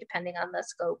USDA, depending on the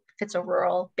scope, if it's a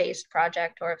rural-based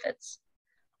project or if it's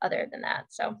other than that.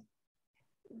 So.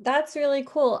 That's really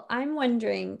cool. I'm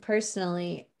wondering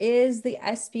personally, is the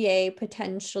SBA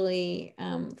potentially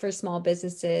for small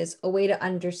businesses a way to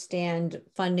understand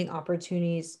funding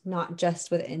opportunities, not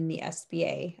just within the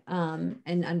SBA,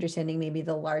 and understanding maybe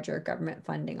the larger government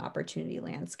funding opportunity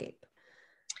landscape?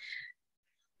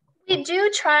 We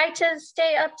do try to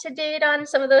stay up to date on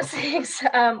some of those things.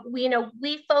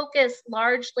 We focus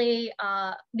largely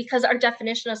because our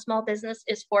definition of small business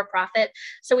is for-profit.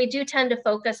 So we do tend to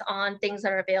focus on things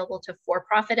that are available to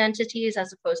for-profit entities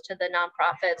as opposed to the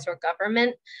nonprofits or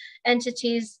government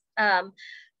entities.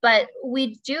 But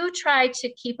we do try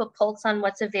to keep a pulse on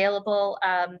what's available.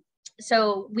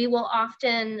 So we will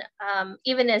often,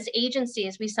 even as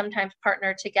agencies, we sometimes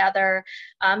partner together.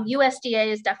 USDA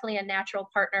is definitely a natural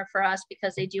partner for us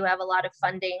because they do have a lot of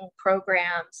funding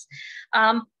programs.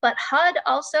 But HUD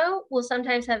also will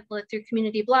sometimes have, through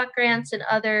community block grants and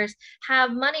others,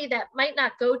 have money that might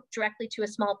not go directly to a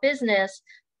small business,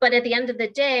 but at the end of the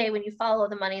day, when you follow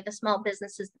the money, the small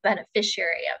business is the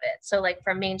beneficiary of it. So like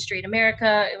from Main Street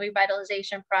America,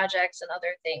 revitalization projects and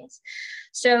other things.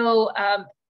 So,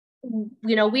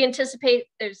 we anticipate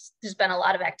there's been a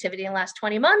lot of activity in the last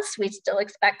 20 months. We still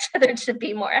expect there to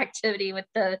be more activity with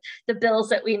the bills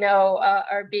that we know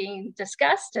are being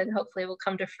discussed and hopefully will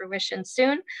come to fruition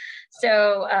soon.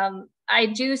 So I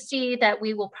do see that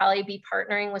we will probably be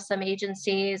partnering with some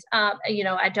agencies.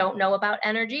 I don't know about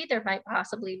energy. There might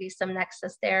possibly be some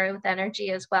nexus there with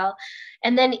energy as well.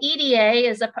 And then EDA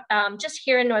is just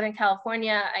here in Northern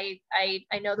California.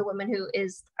 I know the woman who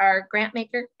is our grant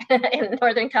maker in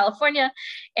Northern California,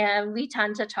 and we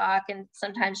tend to talk and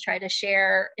sometimes try to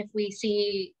share if we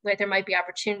see where there might be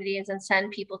opportunities and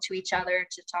send people to each other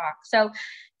to talk. So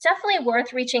definitely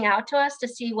worth reaching out to us to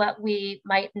see what we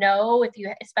might know,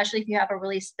 especially if you have a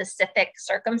really specific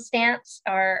circumstance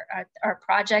or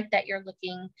project that you're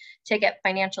looking to get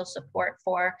financial support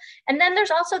for. And then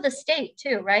there's also the state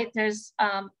too, right? There's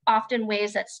often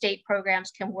ways that state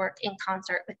programs can work in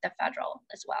concert with the federal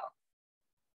as well.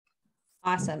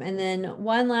 Awesome. And then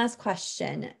one last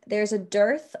question. There's a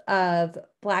dearth of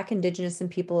Black, Indigenous,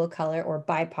 and people of color, or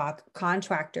BIPOC,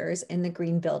 contractors in the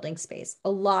green building space.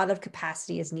 A lot of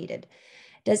capacity is needed.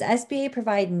 Does SBA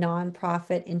provide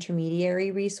nonprofit intermediary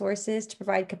resources to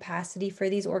provide capacity for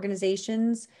these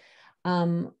organizations?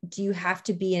 Do you have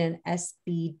to be in an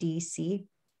SBDC?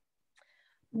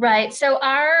 Right. So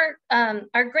our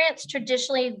grants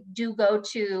traditionally do go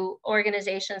to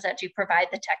organizations that do provide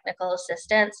the technical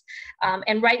assistance.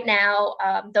 And right now,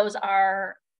 those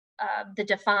are the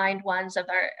defined ones of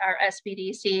our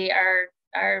SBDC,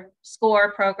 our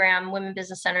SCORE program, Women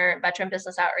Business Center, Veteran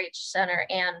Business Outreach Center,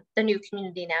 and the new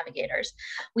Community Navigators.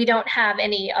 We don't have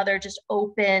any other just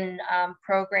open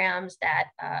programs that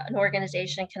an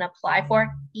organization can apply for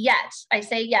yet. I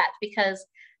say yet because,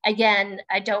 again,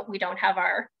 we don't have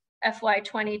our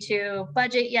FY22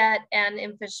 budget yet and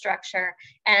infrastructure.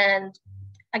 And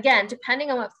again,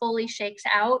 depending on what fully shakes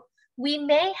out, we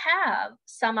may have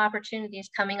some opportunities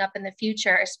coming up in the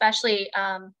future, especially,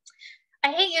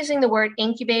 I hate using the word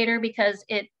incubator because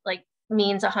it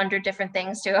means 100 different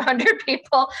things to 100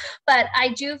 people, but I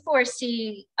do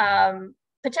foresee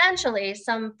potentially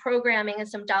some programming and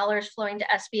some dollars flowing to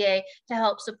SBA to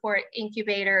help support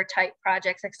incubator type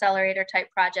projects, accelerator type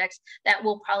projects that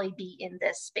will probably be in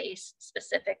this space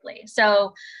specifically.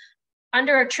 So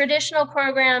under our traditional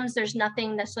programs, there's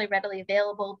nothing necessarily readily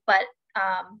available, but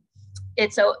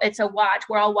it's a watch.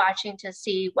 We're all watching to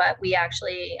see what we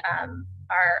actually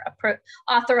are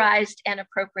authorized and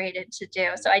appropriated to do.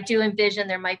 So I do envision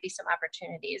there might be some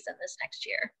opportunities in this next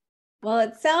year. Well,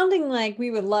 it's sounding like we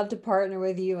would love to partner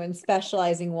with you in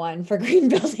specializing one for green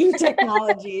building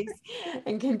technologies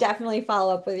and can definitely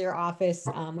follow up with your office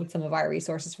with some of our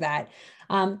resources for that.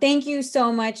 Thank you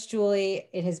so much, Julie.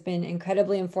 It has been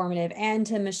incredibly informative. And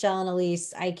to Michelle and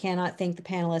Elise, I cannot thank the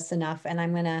panelists enough. And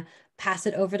I'm going to pass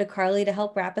it over to Carly to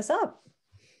help wrap us up.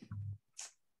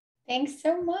 Thanks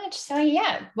so much. So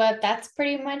yeah, well, that's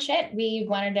pretty much it. We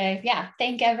wanted to,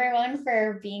 thank everyone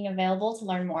for being available to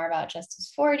learn more about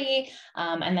Justice 40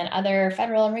 and then other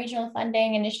federal and regional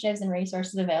funding initiatives and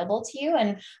resources available to you.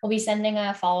 And we'll be sending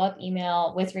a follow-up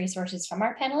email with resources from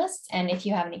our panelists. And if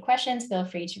you have any questions, feel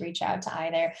free to reach out to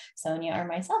either Sonia or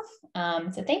myself.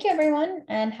 So thank you, everyone,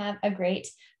 and have a great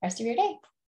rest of your day.